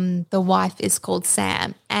the wife is called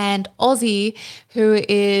Sam. And Ozzy, who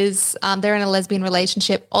is, they're in a lesbian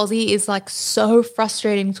relationship. Ozzy is like so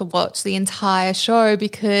frustrating to watch the entire show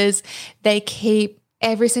because they keep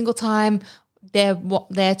every single time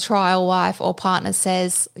their trial wife or partner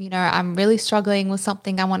says, I'm really struggling with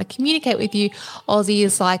something, I want to communicate with you. Ozzy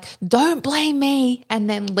is like, don't blame me, and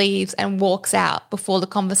then leaves and walks out before the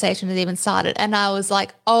conversation has even started. And I was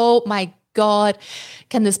like, oh my God,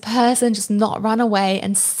 can this person just not run away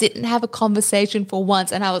and sit and have a conversation for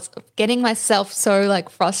once? And I was getting myself so like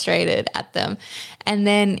frustrated at them. And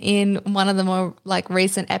then in one of the more like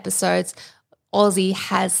recent episodes, Ozzy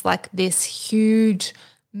has like this huge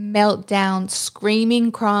meltdown, screaming,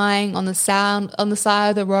 crying on the side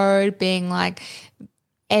of the road, being like,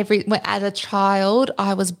 as a child,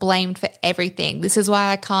 I was blamed for everything. This is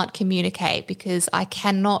why I can't communicate, because I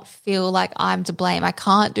cannot feel like I'm to blame. I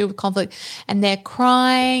can't deal with conflict. And they're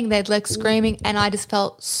crying, they're like screaming, and I just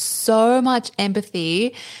felt so much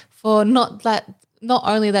empathy for not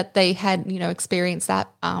only that they had, experienced that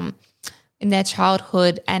in their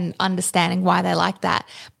childhood and understanding why they like that,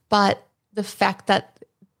 but the fact that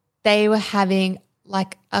they were having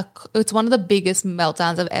it's one of the biggest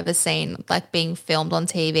meltdowns I've ever seen, like being filmed on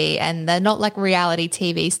TV, and they're not like reality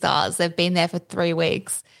TV stars. They've been there for 3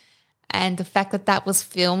 weeks. And the fact that was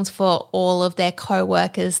filmed for all of their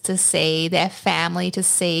co-workers to see, their family to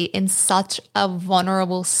see in such a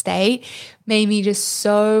vulnerable state made me just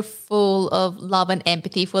so full of love and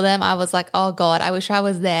empathy for them. I was like, oh God, I wish I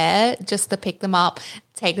was there just to pick them up,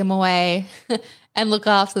 take them away and look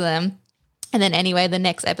after them. And then anyway, the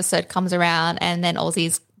next episode comes around and then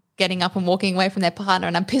Ozzy's getting up and walking away from their partner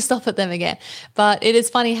and I'm pissed off at them again. But it is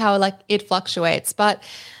funny how like it fluctuates. But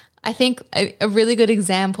I think a really good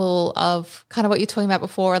example of kind of what you're talking about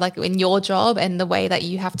before, like in your job and the way that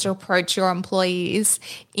you have to approach your employees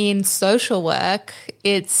in social work,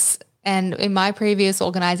 and in my previous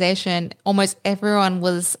organization, almost everyone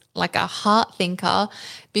was like a heart thinker,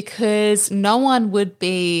 because no one would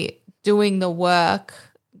be doing the work,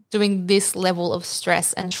 doing this level of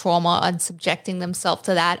stress and trauma and subjecting themselves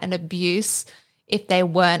to that and abuse if they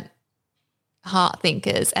weren't heart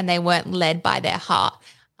thinkers and they weren't led by their heart.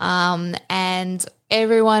 And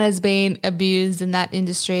everyone has been abused in that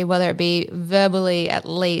industry, whether it be verbally at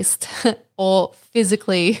least or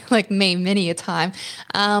physically, like me many a time.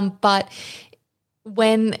 But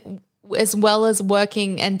when, as well as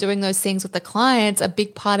working and doing those things with the clients, a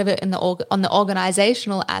big part of it in on the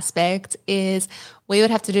organizational aspect is we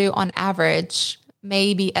would have to do on average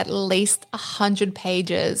maybe at least 100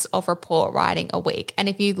 pages of report writing a week. And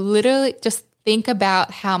if you literally just think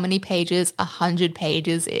about how many pages 100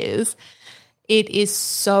 pages is, it is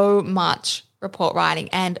so much report writing.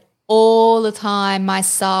 And all the time my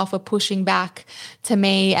staff were pushing back to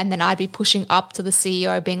me, and then I'd be pushing up to the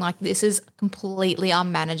CEO being like, this is completely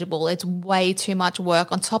unmanageable. It's way too much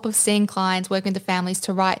work on top of seeing clients, working with families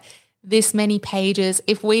to write this many pages.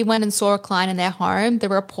 If we went and saw a client in their home, the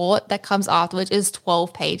report that comes afterwards is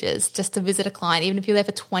 12 pages just to visit a client. Even if you're there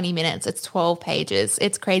for 20 minutes, it's 12 pages.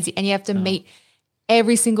 It's crazy. And you have to meet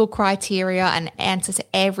every single criteria and answer to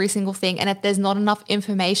every single thing. And if there's not enough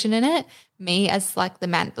information in it, me as like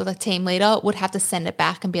the team leader would have to send it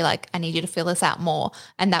back and be like, I need you to fill this out more.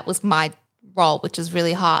 And that was my role, which is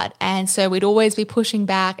really hard. And so we'd always be pushing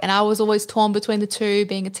back. And I was always torn between the two,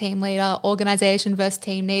 being a team leader, organization versus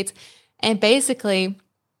team needs. And basically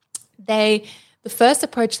the first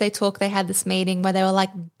approach they took, they had this meeting where they were like,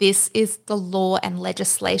 this is the law and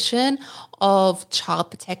legislation of child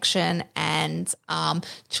protection and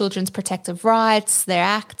children's protective rights, their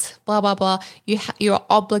act, blah, blah, blah. You're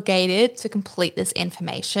obligated to complete this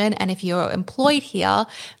information. And if you're employed here,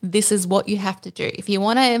 this is what you have to do. If you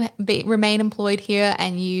want to remain employed here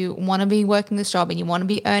and you want to be working this job and you want to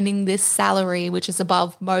be earning this salary, which is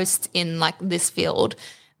above most in like this field,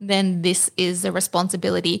 then this is the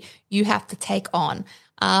responsibility you have to take on.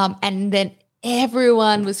 And then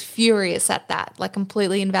everyone was furious at that, like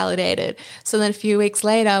completely invalidated. So then a few weeks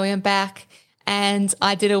later, we went back and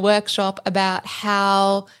I did a workshop about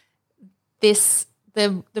how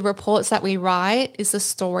the reports that we write is the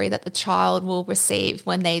story that the child will receive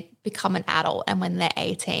when they become an adult and when they're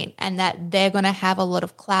 18, and that they're going to have a lot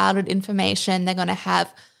of clouded information. They're going to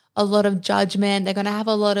have a lot of judgment. They're going to have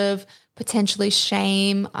a lot of potentially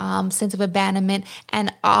shame, sense of abandonment,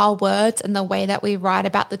 and our words and the way that we write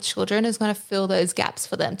about the children is going to fill those gaps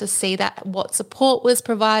for them to see that what support was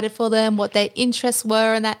provided for them, what their interests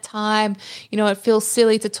were in that time. You know, it feels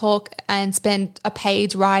silly to talk and spend a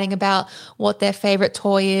page writing about what their favorite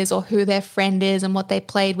toy is or who their friend is and what they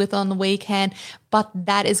played with on the weekend, but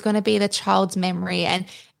that is going to be the child's memory. And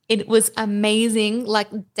it was amazing, like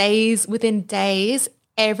days within days,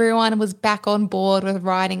 everyone was back on board with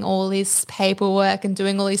writing all this paperwork and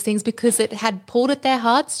doing all these things because it had pulled at their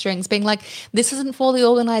heartstrings, being like, this isn't for the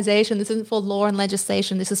organization, this isn't for law and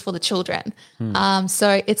legislation, this is for the children.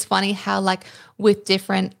 So it's funny how like with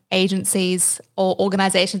different agencies or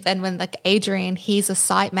organizations, and when like Adrian, he's a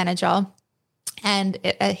site manager and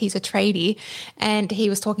he's a tradie, and he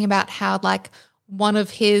was talking about how like one of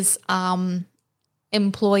his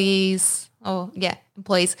employees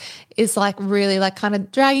is like really like kind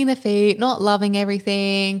of dragging their feet, not loving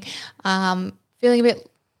everything, feeling a bit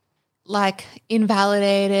like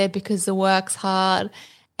invalidated because the work's hard.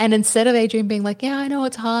 And instead of Adrian being like, yeah, I know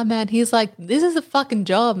it's hard, man, he's like, this is a fucking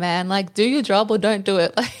job, man. Like, do your job or don't do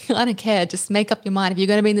it. Like, I don't care. Just make up your mind. If you're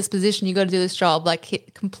going to be in this position, you got to do this job.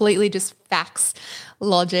 Like, completely just facts,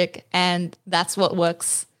 logic, and that's what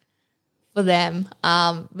works for them,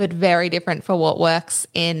 but very different for what works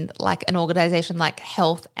in like an organization like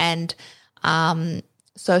health and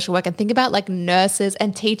social work. And think about like nurses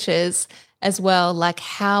and teachers as well, like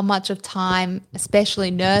how much of time, especially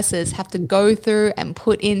nurses, have to go through and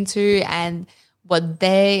put into, and what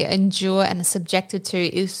they endure and are subjected to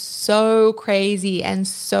is so crazy and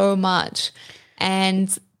so much.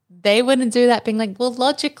 And they wouldn't do that being like, well,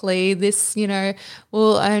 logically, this, you know,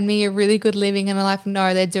 will earn me a really good living in a life.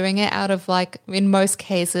 No, they're doing it out of like, in most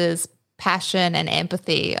cases, passion and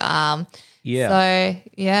empathy. Yeah. So,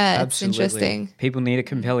 yeah, Absolutely. It's interesting. People need a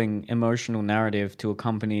compelling emotional narrative to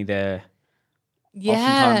accompany their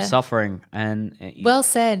oftentimes suffering. And well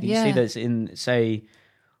said, you see this in, say,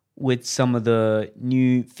 with some of the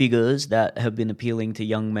new figures that have been appealing to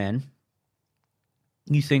young men.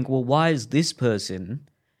 You think, well, why is this person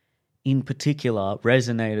in particular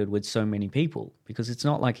resonated with so many people? Because it's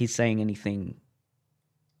not like he's saying anything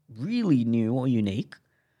really new or unique.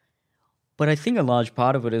 But I think a large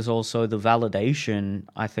part of it is also the validation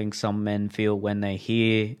I think some men feel when they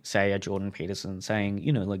hear, say, a Jordan Peterson saying,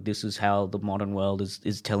 you know, like, this is how the modern world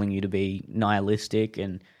is telling you to be nihilistic,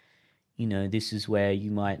 and, you know, this is where you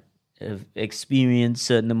might have experienced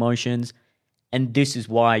certain emotions, and this is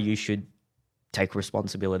why you should take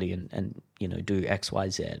responsibility and you know, do X, Y,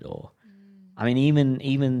 Z, or I mean,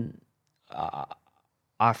 even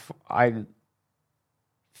I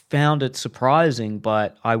found it surprising,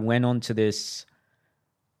 but I went onto this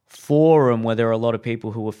forum where there are a lot of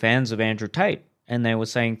people who were fans of Andrew Tate, and they were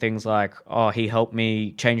saying things like, "Oh, he helped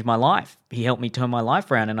me change my life. He helped me turn my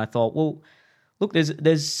life around." And I thought, well, look,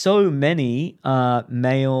 there's so many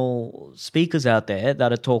male speakers out there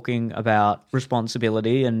that are talking about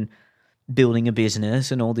responsibility and building a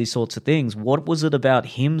business and all these sorts of things. What was it about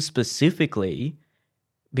him specifically?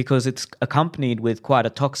 Because it's accompanied with quite a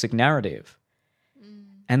toxic narrative.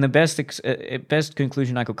 And the best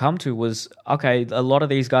conclusion I could come to was, okay, a lot of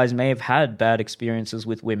these guys may have had bad experiences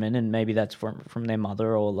with women, and maybe that's from their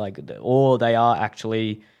mother, or they are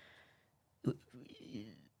actually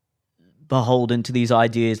beholden to these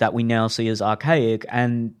ideas that we now see as archaic,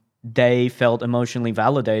 and they felt emotionally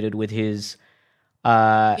validated with his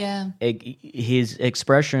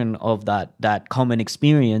expression of that common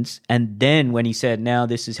experience. And then when he said, now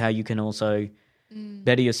this is how you can also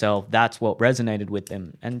better yourself, that's what resonated with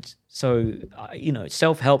them. And so,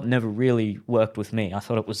 self-help never really worked with me. I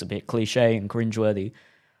thought it was a bit cliche and cringeworthy.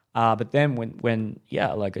 But then when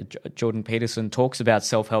Jordan Peterson talks about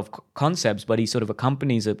self-help concepts, but he sort of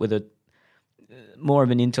accompanies it with a more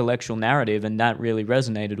of an intellectual narrative, and that really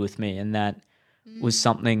resonated with me. And that was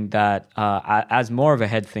something that, as more of a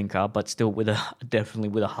head thinker, but still definitely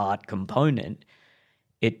with a heart component,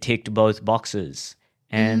 it ticked both boxes.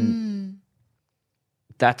 And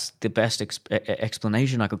that's the best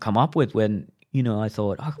explanation I could come up with when, I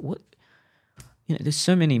thought, there's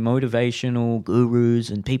so many motivational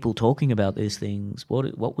gurus and people talking about these things.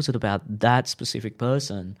 What was it about that specific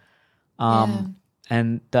person?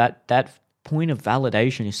 And that point of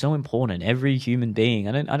validation is so important. Every human being,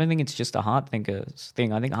 I don't think it's just a hard thinkers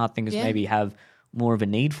thing. I think hard thinkers maybe have more of a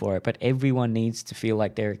need for it, but everyone needs to feel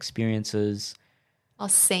like their experiences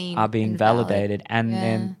are being validated, and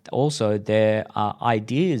then also their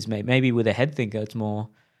ideas. Maybe with a head thinker, it's more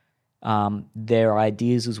their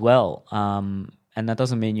ideas as well. And that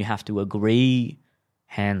doesn't mean you have to agree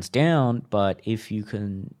hands down, but if you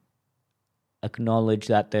can acknowledge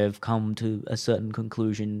that they've come to a certain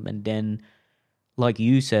conclusion, and then, like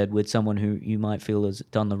you said, with someone who you might feel has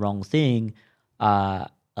done the wrong thing, a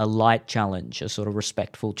light challenge, a sort of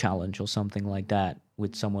respectful challenge or something like that,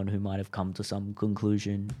 with someone who might have come to some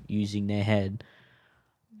conclusion using their head.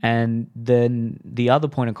 And then the other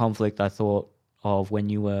point of conflict I thought of when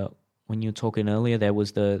you were talking earlier, there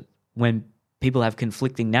was when people have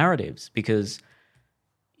conflicting narratives, because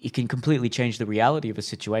it can completely change the reality of a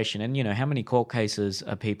situation. And, how many court cases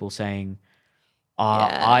are people saying,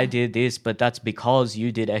 I did this, but that's because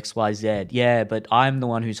you did X, Y, Z. Yeah, but I'm the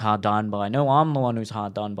one who's hard done by. No, I'm the one who's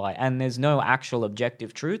hard done by. And there's no actual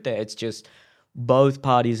objective truth there. It's just both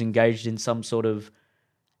parties engaged in some sort of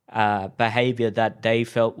behavior that they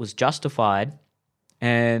felt was justified.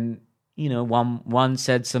 And, one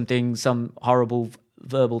said some horrible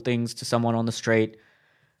verbal things to someone on the street.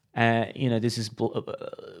 This is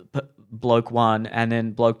bloke one, and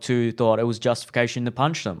then bloke two thought it was justification to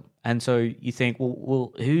punch them. And so you think,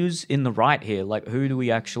 well, who's in the right here? Like, who do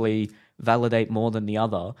we actually validate more than the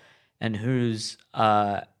other? And whose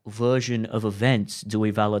version of events do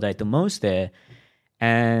we validate the most there?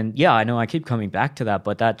 And yeah, I know I keep coming back to that,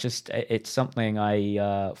 but it's something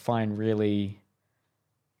I find really,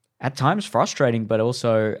 at times, frustrating, but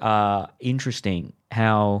also interesting,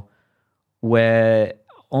 how we're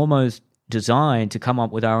almost designed to come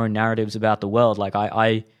up with our own narratives about the world. Like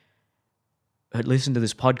I had listened to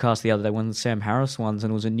this podcast the other day, one of the Sam Harris ones,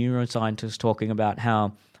 and it was a neuroscientist talking about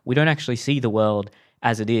how we don't actually see the world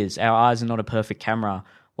as it is. Our eyes are not a perfect camera.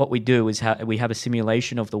 What we do is we have a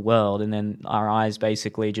simulation of the world, and then our eyes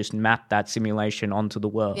basically just map that simulation onto the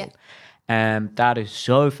world. Yeah. And that is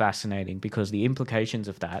so fascinating, because the implications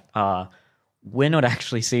of that are we're not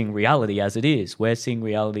actually seeing reality as it is. We're seeing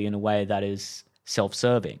reality in a way that is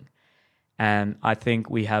self-serving. And I think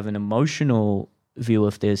we have an emotional view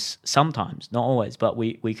of this sometimes, not always, but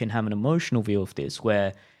we can have an emotional view of this,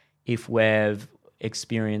 where if we've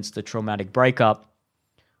experienced a traumatic breakup,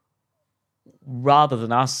 rather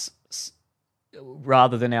than our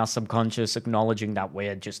subconscious acknowledging that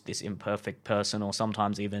we're just this imperfect person, or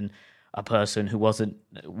sometimes even a person who wasn't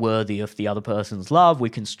worthy of the other person's love, we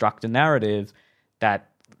construct a narrative that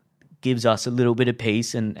gives us a little bit of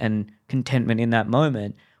peace and contentment in that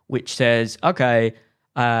moment, which says, okay,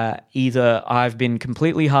 either I've been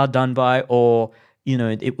completely hard done by, or,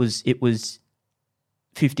 it was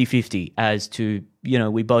 50-50 as to,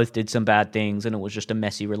 we both did some bad things and it was just a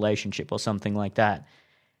messy relationship or something like that.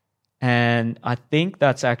 And I think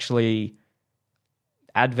that's actually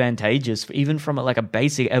advantageous, even from like a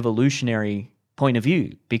basic evolutionary point of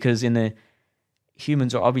view, because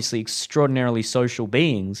humans are obviously extraordinarily social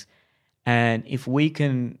beings, and if we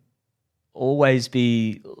can always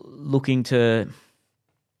be looking to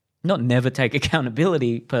not never take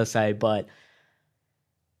accountability per se, but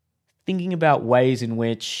thinking about ways in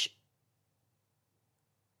which,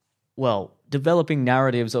 well, developing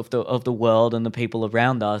narratives of the world and the people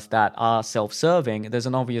around us that are self-serving, there's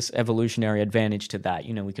an obvious evolutionary advantage to that.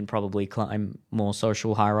 You know, we can probably climb more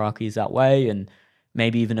social hierarchies that way and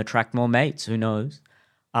maybe even attract more mates, who knows?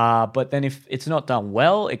 But then if it's not done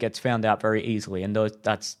well, it gets found out very easily. And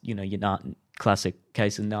that's, you know, your classic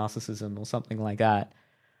case of narcissism or something like that.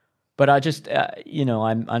 But I just, you know,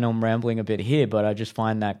 I know I'm rambling a bit here, but I just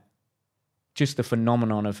find that just the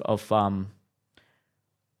phenomenon of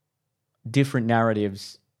different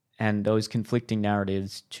narratives and those conflicting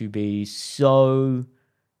narratives to be so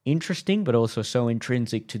interesting, but also so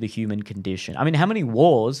intrinsic to the human condition. I mean, how many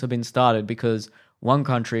wars have been started because one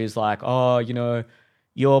country is like, oh, you know,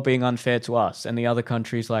 you're being unfair to us, and the other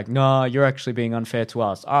country is like, no, you're actually being unfair to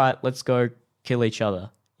us. All right, let's go kill each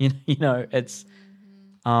other. You know, it's,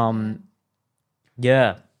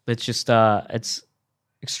 yeah, it's just, it's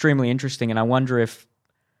extremely interesting, and I wonder if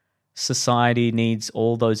society needs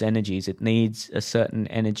all those energies. It needs a certain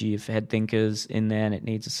energy of head thinkers in there, and it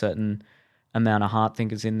needs a certain amount of heart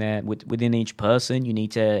thinkers in there. Within each person, you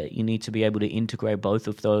need to be able to integrate both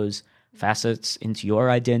of those facets into your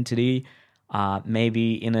identity.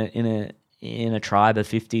 Maybe in a tribe of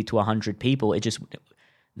 50 to 100 people,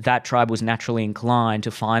 that tribe was naturally inclined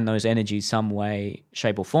to find those energies some way,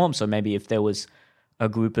 shape, or form. So maybe if there was a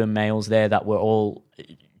group of males there that were all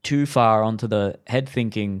too far onto the head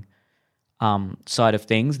thinking side of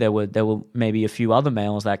things, there were maybe a few other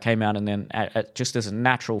males that came out, and then just as a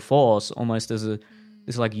natural force, almost as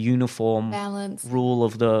this like uniform balance rule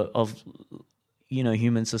of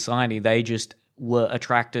human society, they just were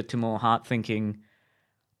attracted to more heart thinking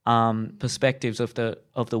perspectives of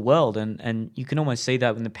the world, and you can almost see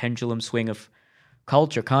that in the pendulum swing of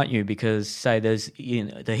culture, can't you? Because say there's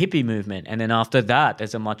the hippie movement, and then after that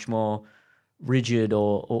there's a much more rigid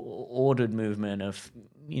or ordered movement of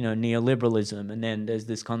neoliberalism, and then there's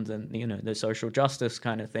this constant the social justice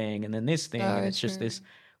kind of thing, and then this thing, and it's just this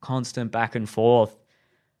constant back and forth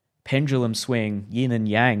pendulum swing, yin and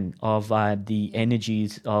yang of the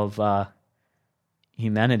energies of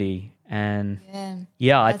humanity. And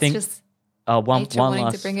I think just one wanting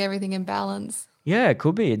last to bring everything in balance. Yeah, it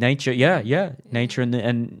could be nature. Yeah. Nature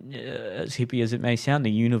and as hippie as it may sound,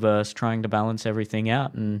 the universe trying to balance everything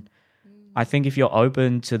out. And I think if you're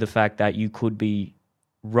open to the fact that you could be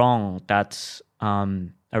wrong, that's a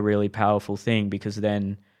really powerful thing, because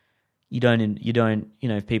then you don't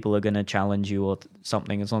if people are going to challenge you or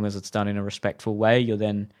something, as long as it's done in a respectful way, you're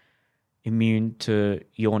then immune to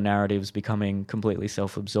your narratives becoming completely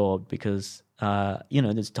self-absorbed. Because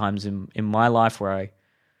there's times in my life where I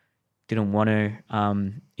didn't want to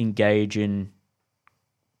engage in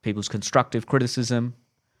people's constructive criticism,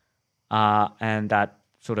 and that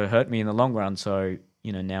sort of hurt me in the long run. So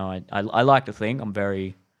now I like to think I'm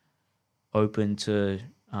very open to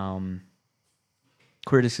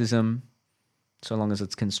criticism, so long as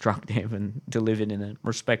it's constructive and delivered in a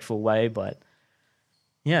respectful way. But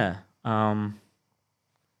yeah. So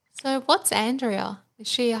what's Andrea? Is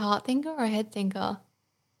she a heart thinker or a head thinker?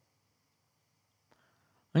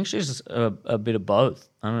 I think she's a bit of both.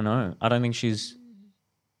 I don't know. I don't think she's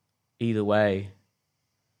either way.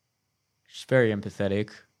 She's very empathetic.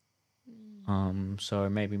 So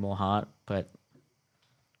maybe more heart, but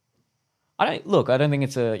I don't think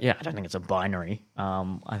it's a binary.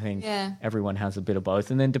 I think everyone has a bit of both.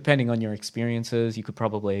 And then depending on your experiences, you could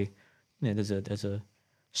probably, there's a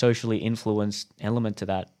socially influenced element to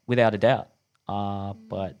that, without a doubt.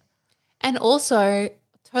 And also,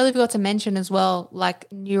 totally forgot to mention as well, like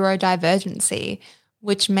neurodivergency,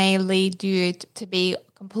 which may lead you to be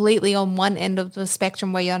completely on one end of the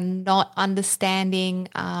spectrum where you're not understanding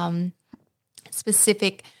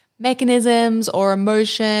specific mechanisms or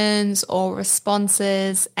emotions or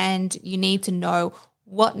responses, and you need to know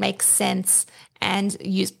what makes sense and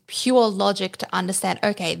use pure logic to understand,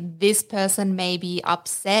 okay, this person may be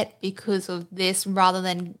upset because of this, rather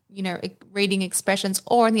than, reading expressions.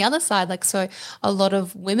 Or on the other side, like, so a lot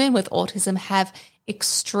of women with autism have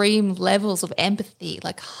extreme levels of empathy,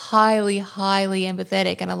 like highly, highly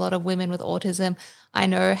empathetic. And a lot of women with autism I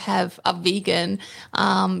know are vegan,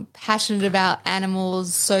 passionate about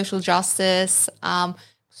animals, social justice,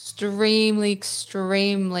 extremely,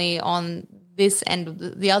 extremely on this end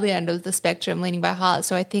of the other end of the spectrum, leading by heart.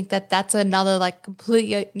 So I think that that's another like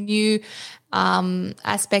completely new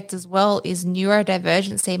aspect as well, is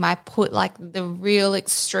neurodivergency might put like the real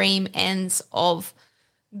extreme ends of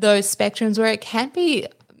those spectrums where it can be,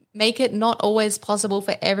 make it not always possible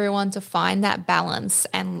for everyone to find that balance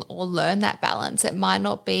and or learn that balance. It might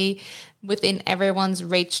not be within everyone's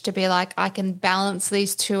reach to be like, I can balance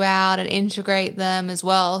these two out and integrate them as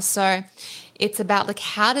well. So it's about like,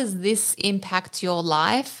 how does this impact your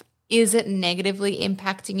life? Is it negatively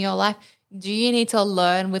impacting your life? Do you need to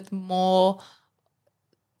learn with more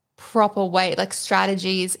proper way, like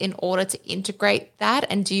strategies in order to integrate that?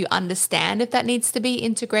 And do you understand if that needs to be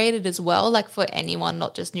integrated as well? Like for anyone,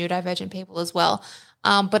 not just neurodivergent people as well.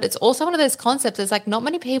 But it's also one of those concepts. It's like not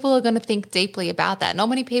many people are going to think deeply about that. Not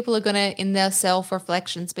many people are going to, in their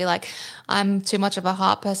self-reflections, be like, I'm too much of a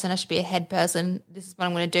heart person. I should be a head person. This is what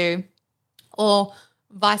I'm going to do. Or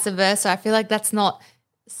vice versa. I feel like that's not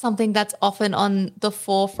something that's often on the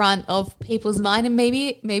forefront of people's mind, and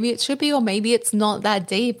maybe it should be, or maybe it's not that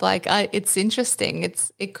deep. Like it's interesting.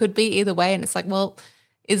 It could be either way, and it's like, well,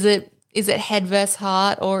 is it head versus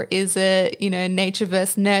heart, or is it nature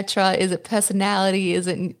versus nurture? Is it personality? Is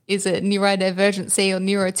it neurodivergency or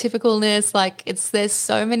neurotypicalness? Like there's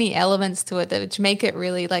so many elements to it that which make it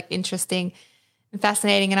really like interesting and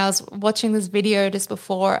fascinating. And I was watching this video just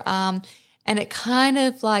before, and it kind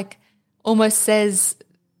of like almost says,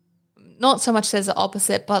 not so much says the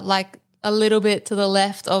opposite, but like a little bit to the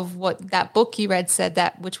left of what that book you read said,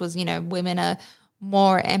 that which was, women are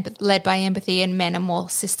more led by empathy and men are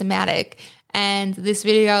more systematic. And this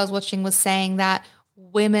video I was watching was saying that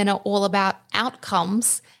women are all about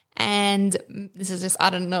outcomes, and this is just,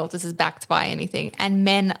 I don't know if this is backed by anything, and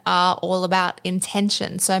men are all about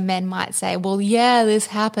intention. So men might say, well, yeah, this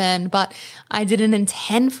happened, but I didn't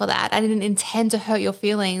intend for that. I didn't intend to hurt your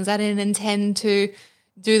feelings. I didn't intend to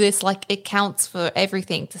do this. Like it counts for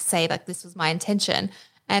everything to say like this was my intention.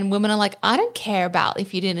 And women are like, I don't care about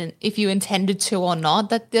if you intended to or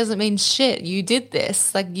not. That doesn't mean shit. You did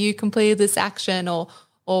this, like you completed this action or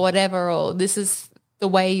whatever, or this is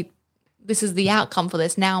the outcome for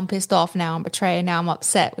this. Now I'm pissed off. Now I'm betrayed. Now I'm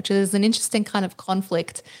upset, which is an interesting kind of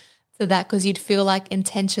conflict to that, because you'd feel like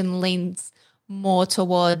intention leans more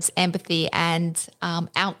towards empathy and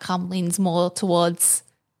outcome leans more towards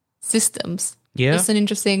systems. Yeah. It's an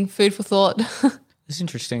interesting food for thought. It's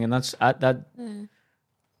interesting, and that's that.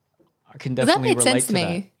 I can definitely relate sense to me.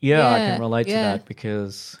 that. Yeah, I can relate to yeah. that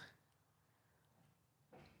because,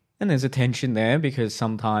 and there's a tension there because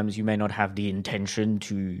sometimes you may not have the intention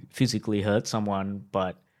to physically hurt someone,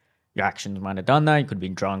 but your actions might have done that. You could have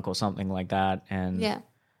been drunk or something like that, and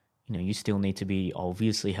you still need to be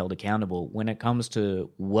obviously held accountable. When it comes to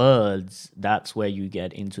words, that's where you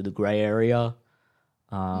get into the gray area.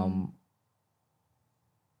 And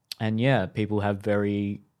yeah, people have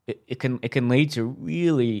it can lead to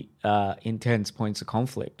really intense points of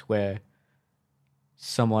conflict where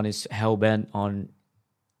someone is hell-bent on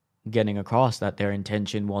getting across that their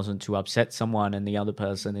intention wasn't to upset someone, and the other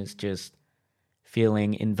person is just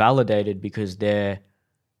feeling invalidated because their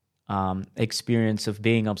experience of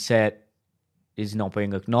being upset is not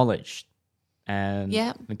being acknowledged. And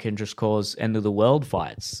it can just cause end of the world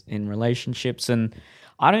fights in relationships. And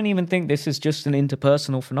I don't even think this is just an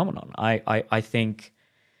interpersonal phenomenon. I think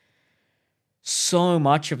so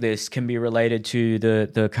much of this can be related to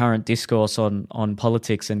the current discourse on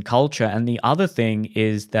politics and culture. And the other thing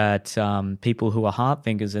is that people who are heart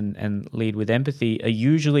thinkers and lead with empathy are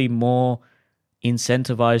usually more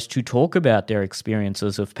incentivized to talk about their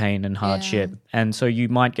experiences of pain and hardship. And so you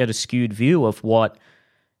might get a skewed view of what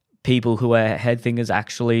people who are head thinkers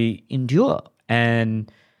actually endure.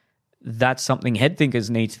 And that's something head thinkers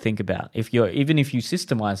need to think about. Even if you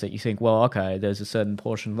systemize it, you think, well, okay, there's a certain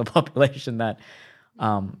portion of the population that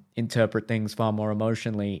interpret things far more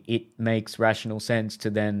emotionally. It makes rational sense to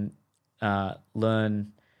then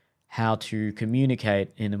learn how to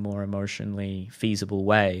communicate in a more emotionally feasible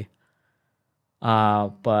way.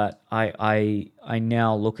 But I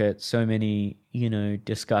now look at so many,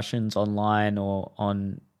 discussions online or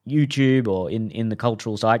on YouTube or in the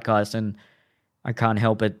cultural zeitgeist, and I can't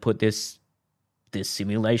help but put this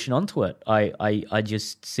simulation onto it. I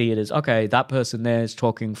just see it as, okay, that person there is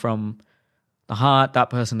talking from the heart, that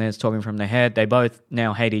person there is talking from the head. They both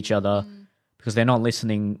now hate each other because they're not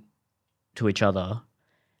listening to each other,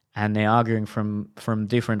 and they're arguing from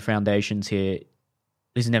different foundations here.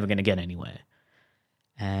 This is never going to get anywhere.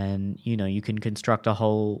 And, you can construct a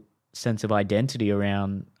whole sense of identity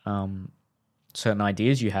around certain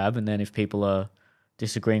ideas you have, and then if people are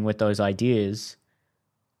disagreeing with those ideas,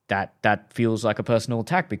 that feels like a personal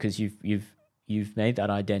attack because you've you've made that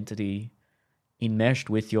identity enmeshed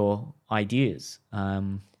with your ideas.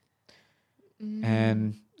 And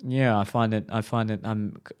yeah, I find it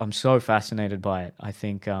I'm so fascinated by it. I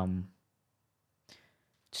think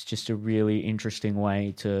it's just a really interesting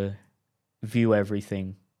way to view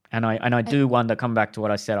everything. And I do wonder, come back to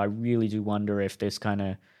what I said, I really do wonder if this kind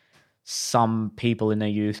of some people in their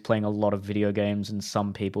youth playing a lot of video games and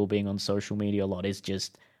some people being on social media a lot is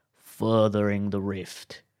just furthering the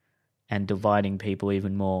rift and dividing people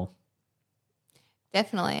even more.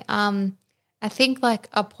 Definitely. I think like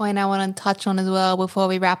a point I want to touch on as well before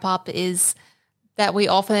we wrap up is that we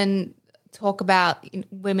often talk about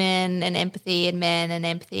women and empathy and men and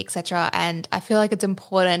empathy, etc. And I feel like it's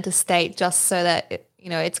important to state just so that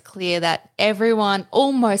it's clear that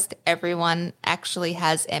almost everyone actually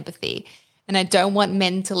has empathy. And I don't want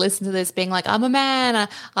men to listen to this being like, I'm a man,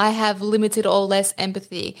 I have limited or less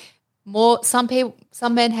empathy. Some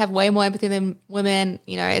men have way more empathy than women,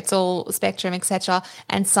 it's all spectrum, etc.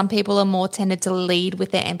 And some people are more tended to lead with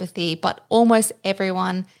their empathy, but almost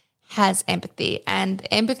everyone has empathy. And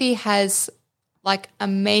empathy has like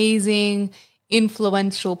amazing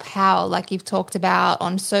influential power, like you've talked about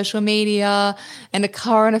on social media and a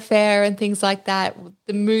current affair and things like that.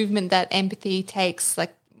 The movement that empathy takes,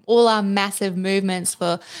 like all our massive movements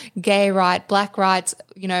for gay rights, black rights,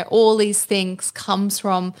 all these things comes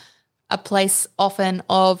from a place often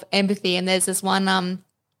of empathy. And there's this one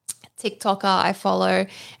TikToker I follow,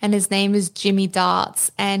 and his name is Jimmy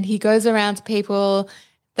Darts, and he goes around to people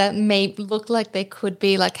that may look like they could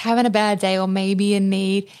be like having a bad day or maybe in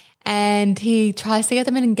need, and he tries to get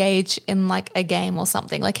them to engage in like a game or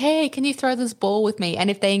something, like, hey, can you throw this ball with me? And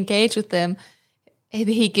if they engage with them,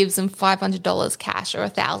 he gives them $500 cash or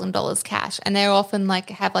 $1,000 cash. And they're often like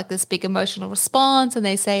have like this big emotional response, and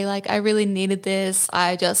they say like, I really needed this,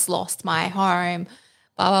 I just lost my home,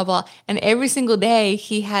 blah, blah, blah. And every single day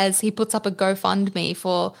he puts up a GoFundMe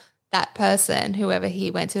for that person, whoever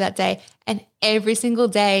he went to that day. And every single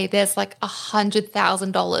day there's like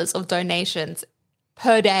 $100,000 of donations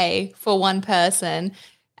per day for one person.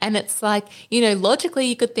 And it's like, logically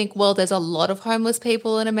you could think, well, there's a lot of homeless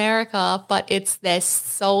people in America, but they're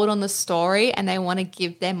sold on the story and they want to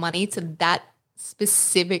give their money to that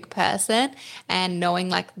specific person, and knowing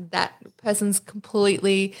like that person's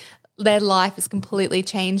their life is completely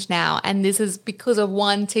changed now. And this is because of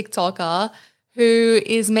one TikToker who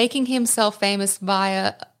is making himself famous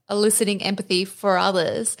via eliciting empathy for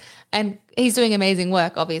others. And he's doing amazing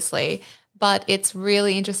work, obviously, but it's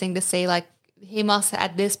really interesting to see like, he must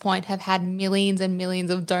at this point have had millions and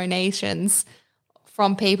millions of donations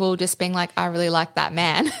from people just being like, I really like that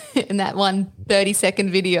man in that one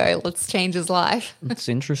 30-second video. Let's change his life. It's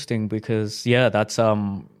interesting because, yeah, that's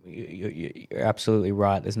you're absolutely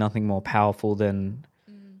right. There's nothing more powerful than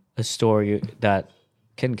a story that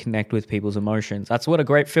can connect with people's emotions. That's what a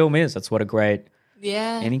great film is. That's what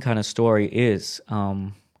any kind of story is.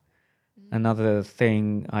 Another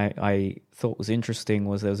thing I thought was interesting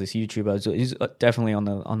was there was this YouTuber, he's definitely on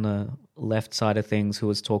the left side of things, who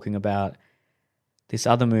was talking about this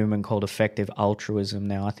other movement called effective altruism.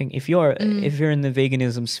 Now, I think if you're in the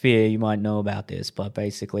veganism sphere, you might know about this, but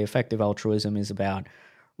basically effective altruism is about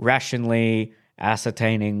rationally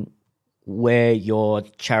ascertaining where your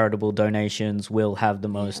charitable donations will have the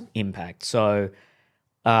most impact. So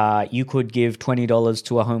you could give $20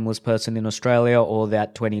 to a homeless person in Australia, or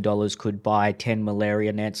that $20 could buy 10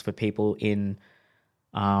 malaria nets for people in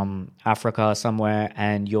Africa somewhere,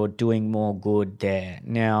 and you're doing more good there.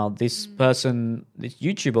 Now, this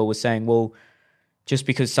YouTuber was saying, well, just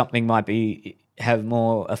because something might have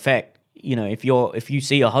more effect, if you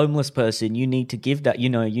see a homeless person, you need to give that, you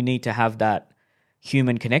need to have that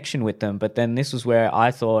human connection with them. But then this was where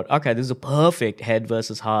I thought, okay, this is a perfect head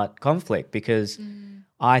versus heart conflict, because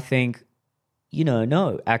I think,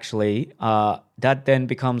 no, actually, that then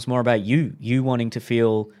becomes more about you wanting to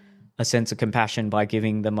feel a sense of compassion by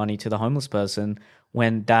giving the money to the homeless person,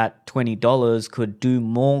 when that $20 could do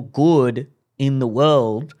more good in the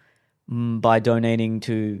world by donating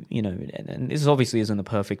to, and this obviously isn't a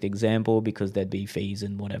perfect example because there'd be fees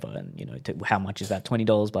and whatever, and, how much is that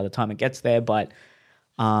 $20 by the time it gets there. But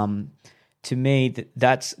to me,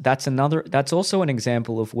 that's also an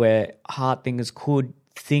example of where heart thinkers could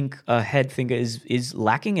think a head thinker is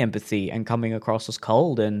lacking empathy and coming across as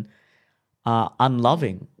cold and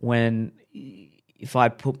unloving, when if I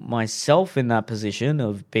put myself in that position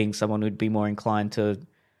of being someone who'd be more inclined to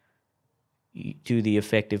do the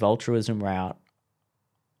effective altruism route,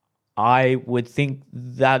 I would think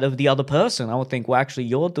that of the other person. I would think, well, actually,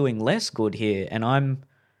 you're doing less good here, and I'm,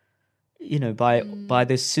 by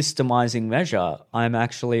this systemizing measure, I'm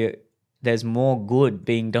actually there's more good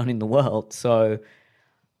being done in the world. So,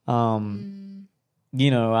 I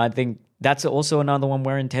think that's also another one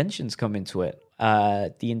where intentions come into it.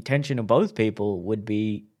 The intention of both people would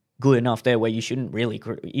be good enough there where you shouldn't really,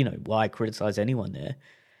 why criticize anyone there?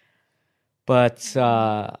 But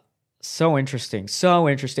so interesting.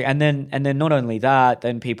 And then not only that,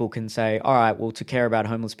 then people can say, all right, well, to care about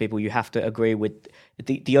homeless people, you have to agree with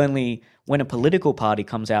the only, when a political party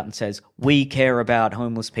comes out and says, we care about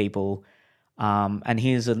homeless people, and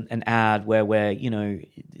here's an ad where we're,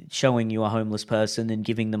 showing you a homeless person and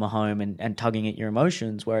giving them a home and tugging at your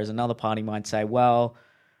emotions, whereas another party might say, well,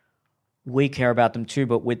 we care about them too,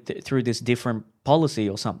 but through this different policy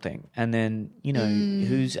or something. And then,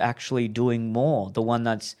 who's actually doing more? The one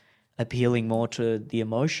that's appealing more to the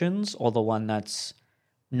emotions, or the one that's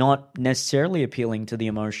not necessarily appealing to the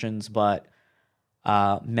emotions, but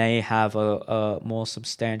may have a more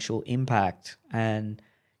substantial impact. And,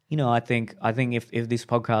 I think if this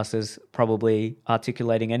podcast is probably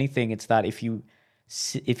articulating anything, it's that if you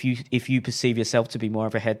perceive yourself to be more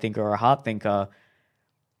of a head thinker or a heart thinker,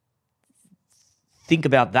 think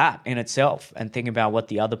about that in itself, and think about what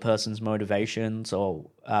the other person's motivations or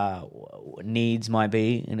needs might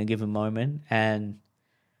be in a given moment. And,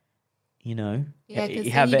 because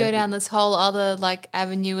then you go down this whole other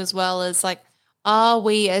avenue as well, as are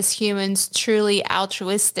we as humans truly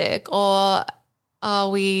altruistic, or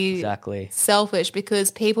are we exactly selfish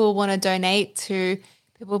because people want to donate to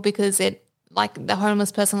people because it, like the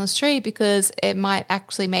homeless person on the street, because it might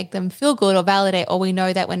actually make them feel good or validate, or we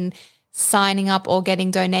know that when signing up or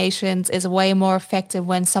getting donations is way more effective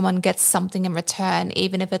when someone gets something in return,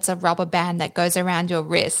 even if it's a rubber band that goes around your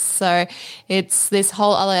wrist. So it's this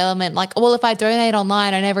whole other element, well, if I donate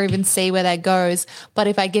online, I never even see where that goes. But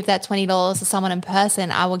if I give that $20 to someone in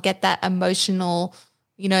person, I will get that emotional,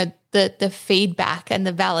 the feedback and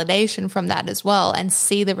the validation from that as well, and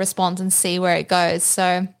see the response and see where it goes.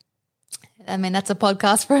 So, I mean, that's a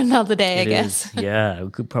podcast for another day, I guess. Yeah, we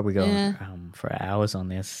could probably go for hours on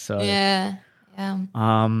this. So yeah.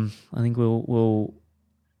 I think we'll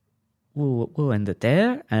end it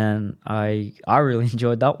there. And I really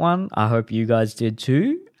enjoyed that one. I hope you guys did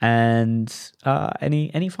too. And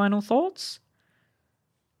any final thoughts?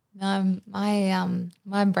 My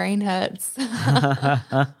brain hurts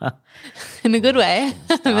in a good way,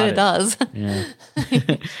 but it does. Yeah.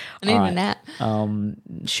 I need a nap.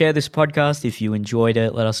 Share this podcast if you enjoyed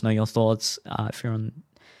it. Let us know your thoughts if you're on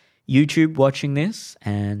YouTube watching this,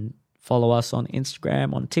 and follow us on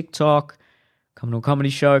Instagram, on TikTok. Come to a comedy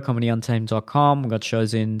show, comedyuntamed.com. We've got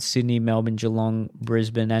shows in Sydney, Melbourne, Geelong,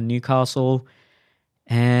 Brisbane and Newcastle.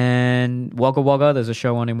 And Wagga Wagga, there's a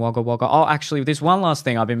show on in Wagga Wagga. Oh, actually, there's one last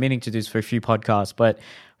thing. I've been meaning to do this for a few podcasts, but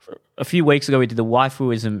a few weeks ago we did the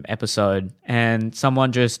waifuism episode, and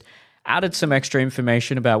someone just added some extra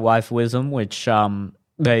information about waifuism, which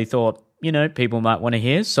they thought, people might want to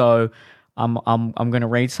hear. So I'm going to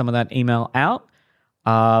read some of that email out.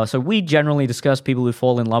 So we generally discuss people who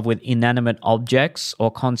fall in love with inanimate objects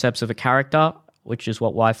or concepts of a character, which is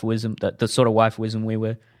what waifuism, the sort of waifuism we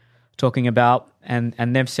were talking about, and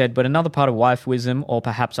they've said, but another part of waifuism, or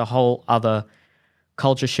perhaps a whole other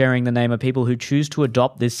culture sharing the name, of people who choose to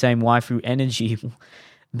adopt this same waifu energy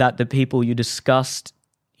that the people you discussed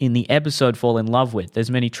in the episode fall in love with. There's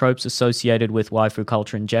many tropes associated with waifu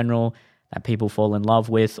culture in general that people fall in love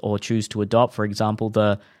with or choose to adopt. For example,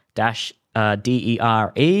 the DERE,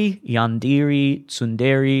 yandere,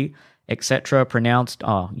 tsundere, etc., pronounced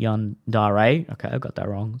yandere. Okay, I got that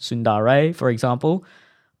wrong. Tsundere, for example.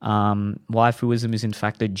 Waifuism is in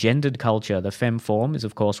fact a gendered culture. The femme form is,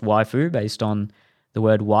 of course, waifu, based on the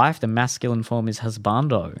word wife. The masculine form is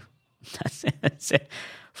husbando. That's it.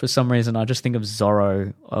 For some reason, I just think of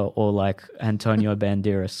Zorro or like Antonio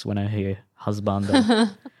Banderas when I hear husbando,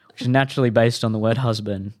 which is naturally based on the word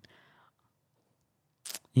husband.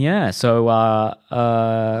 Yeah, so,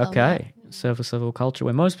 okay. Surface level culture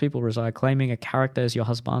where most people reside. Claiming a character as your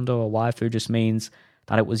husbando or waifu just means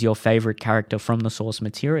that it was your favorite character from the source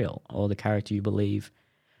material, or the character you believe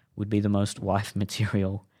would be the most wife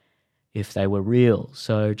material if they were real.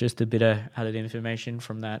 So just a bit of added information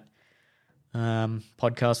from that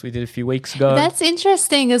podcast we did a few weeks ago. That's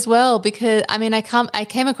interesting as well, because I mean, I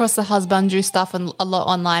came across the husbandry stuff a lot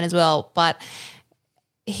online as well, but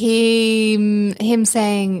him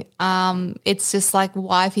saying it's just like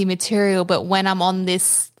wifey material, but when I'm on the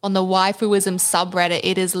waifuism subreddit,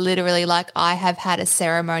 it is literally like I have had a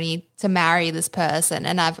ceremony to marry this person,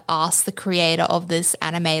 and I've asked the creator of this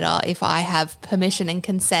animator if I have permission and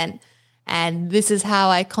consent, and this is how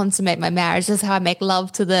I consummate my marriage. This is how I make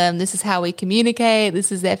love to them. This is how we communicate.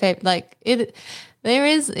 This is their favorite. Like it, there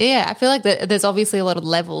is, yeah. I feel like there's obviously a lot of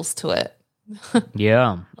levels to it.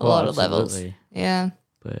 Yeah, A lot of levels. Yeah.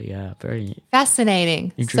 But yeah, very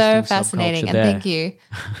fascinating. interesting So fascinating. subculture And there. thank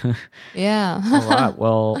you. Yeah. All right.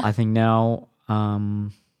 Well, I think now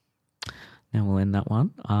we'll end that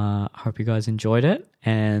one. Hope you guys enjoyed it.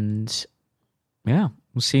 And yeah,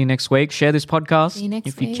 we'll see you next week. Share this podcast See you next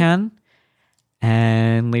if you week. can.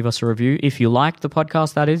 And leave us a review. If you liked the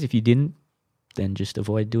podcast, that is. If you didn't, then just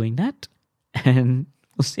avoid doing that. And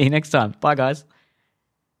we'll see you next time. Bye, guys.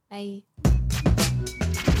 Bye.